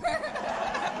 But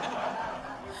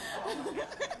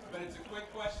it's a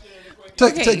quick question.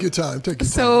 Take your time. Take your time.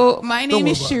 So my name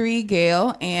is Cherie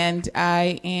Gale, and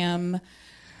I am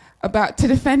about to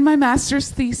defend my master's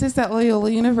thesis at Loyola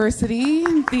University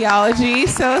in theology,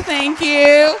 so thank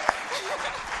you.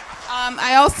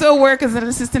 I also work as an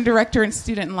assistant director in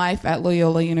student life at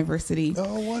Loyola University.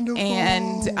 Oh, wonderful.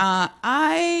 And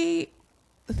I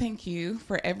thank you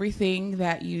for everything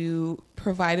that you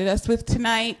provided us with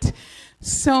tonight.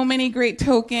 So many great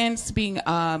tokens, being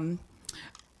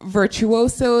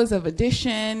virtuosos of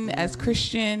addition as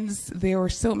Christians. There were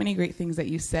so many great things that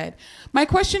you said. My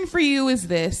question for you is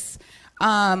this.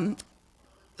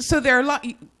 So there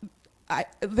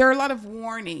are a lot of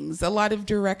warnings, a lot of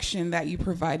direction that you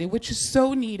provided, which is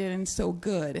so needed and so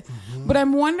good. Mm-hmm. But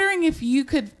I'm wondering if you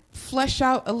could flesh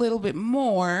out a little bit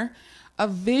more a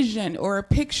vision or a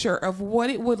picture of what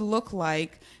it would look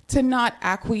like to not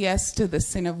acquiesce to the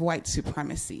sin of white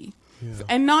supremacy. Yeah.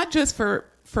 And not just for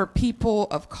people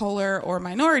of color or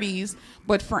minorities,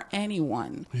 but for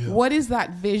anyone. Yeah. What is that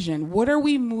vision? What are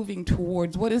we moving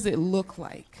towards? What does it look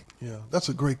like? Yeah, that's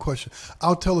a great question.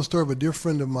 I'll tell a story of a dear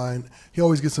friend of mine. He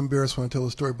always gets embarrassed when I tell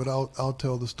the story, but I'll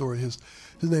tell the story. His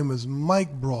name is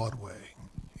Mike Broadway.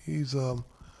 He's a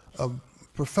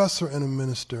professor and a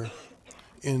minister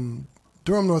in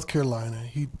Durham, North Carolina.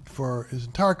 For his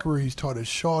entire career, he's taught at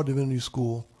Shaw Divinity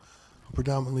School, a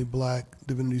predominantly black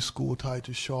divinity school tied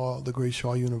to Shaw, the great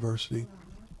Shaw University.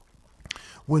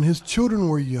 When his children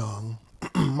were young,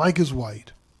 Mike is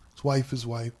white. His wife is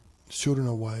white. His children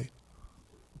are white.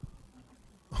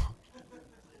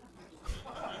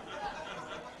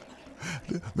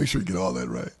 Make sure you get all that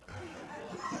right.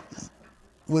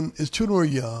 When his children were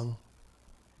young,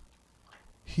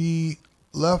 he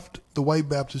left the white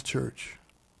Baptist church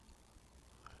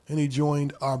and he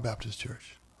joined our Baptist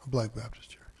church, a black Baptist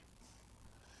church.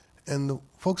 And the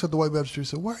folks at the white Baptist church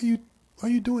said, why are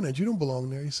you doing that? You don't belong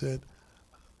there. He said,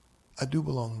 I do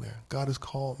belong there. God has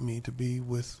called me to be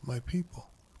with my people.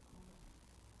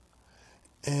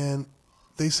 And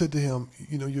they said to him,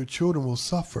 your children will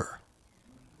suffer.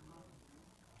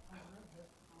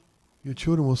 Your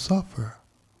children will suffer.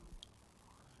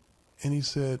 And he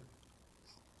said,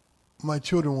 my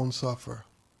children won't suffer.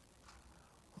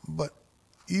 But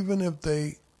even if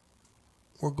they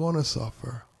were going to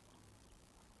suffer,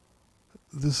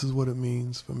 this is what it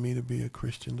means for me to be a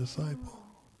Christian disciple.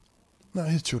 Now,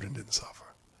 his children didn't suffer.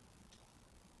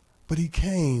 But he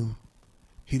came.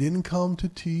 He didn't come to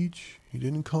teach. He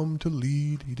didn't come to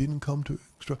lead. He didn't come to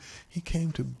instruct. He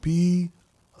came to be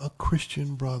a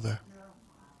Christian brother.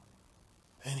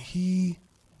 And he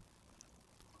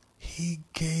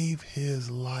gave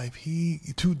his life.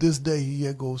 To this day, he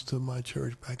yet goes to my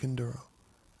church back in Durham.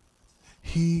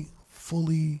 He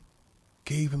fully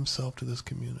gave himself to this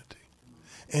community.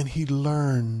 And he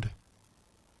learned.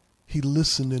 He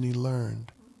listened and he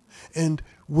learned. And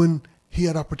when he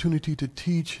had opportunity to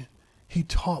teach, he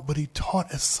taught, but he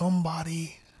taught as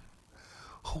somebody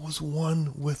who was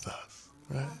one with us,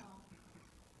 right?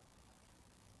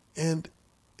 And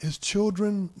his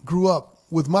children grew up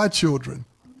with my children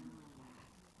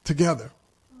together.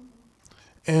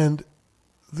 And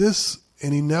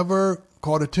he never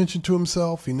called attention to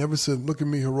himself. He never said, look at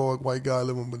me, heroic white guy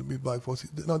living with me black folks.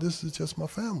 No, this is just my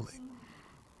family.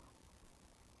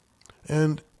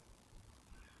 And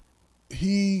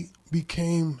he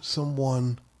became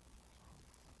someone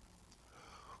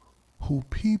who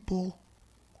people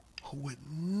who would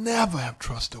never have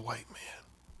trusted a white man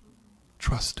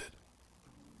trusted.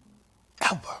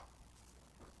 Ever.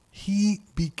 He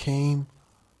became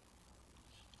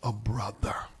a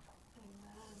brother.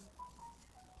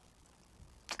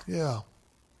 Yeah.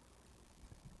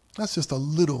 That's just a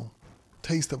little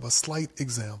taste of a slight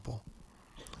example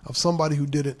of somebody who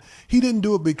did it. He didn't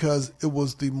do it because it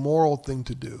was the moral thing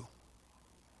to do.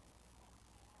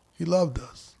 He loved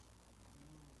us.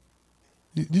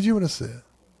 Did you hear what I said?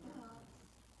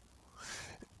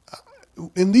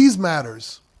 In these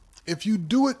matters, if you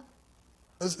do it,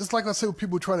 it's like I say with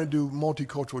people trying to do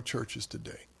multicultural churches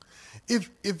today.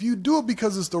 If you do it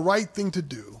because it's the right thing to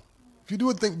do, if you do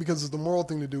it because it's the moral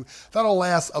thing to do, that'll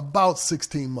last about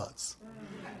 16 months.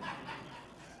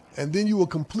 And then you will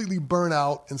completely burn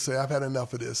out and say, I've had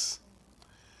enough of this.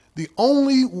 The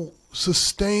only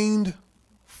sustained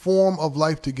form of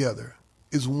life together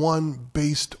is one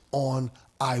based on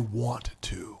I want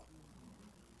to.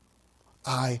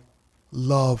 I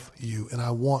love you and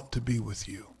I want to be with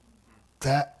you.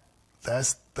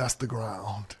 That's the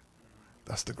ground.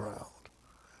 That's the ground.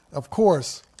 Of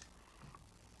course,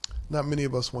 not many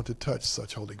of us want to touch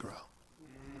such holy ground.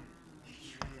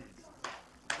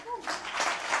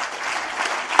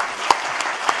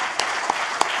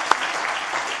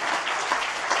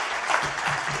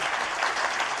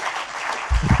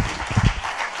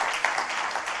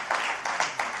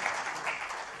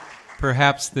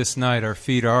 Perhaps this night our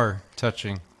feet are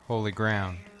touching holy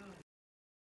ground.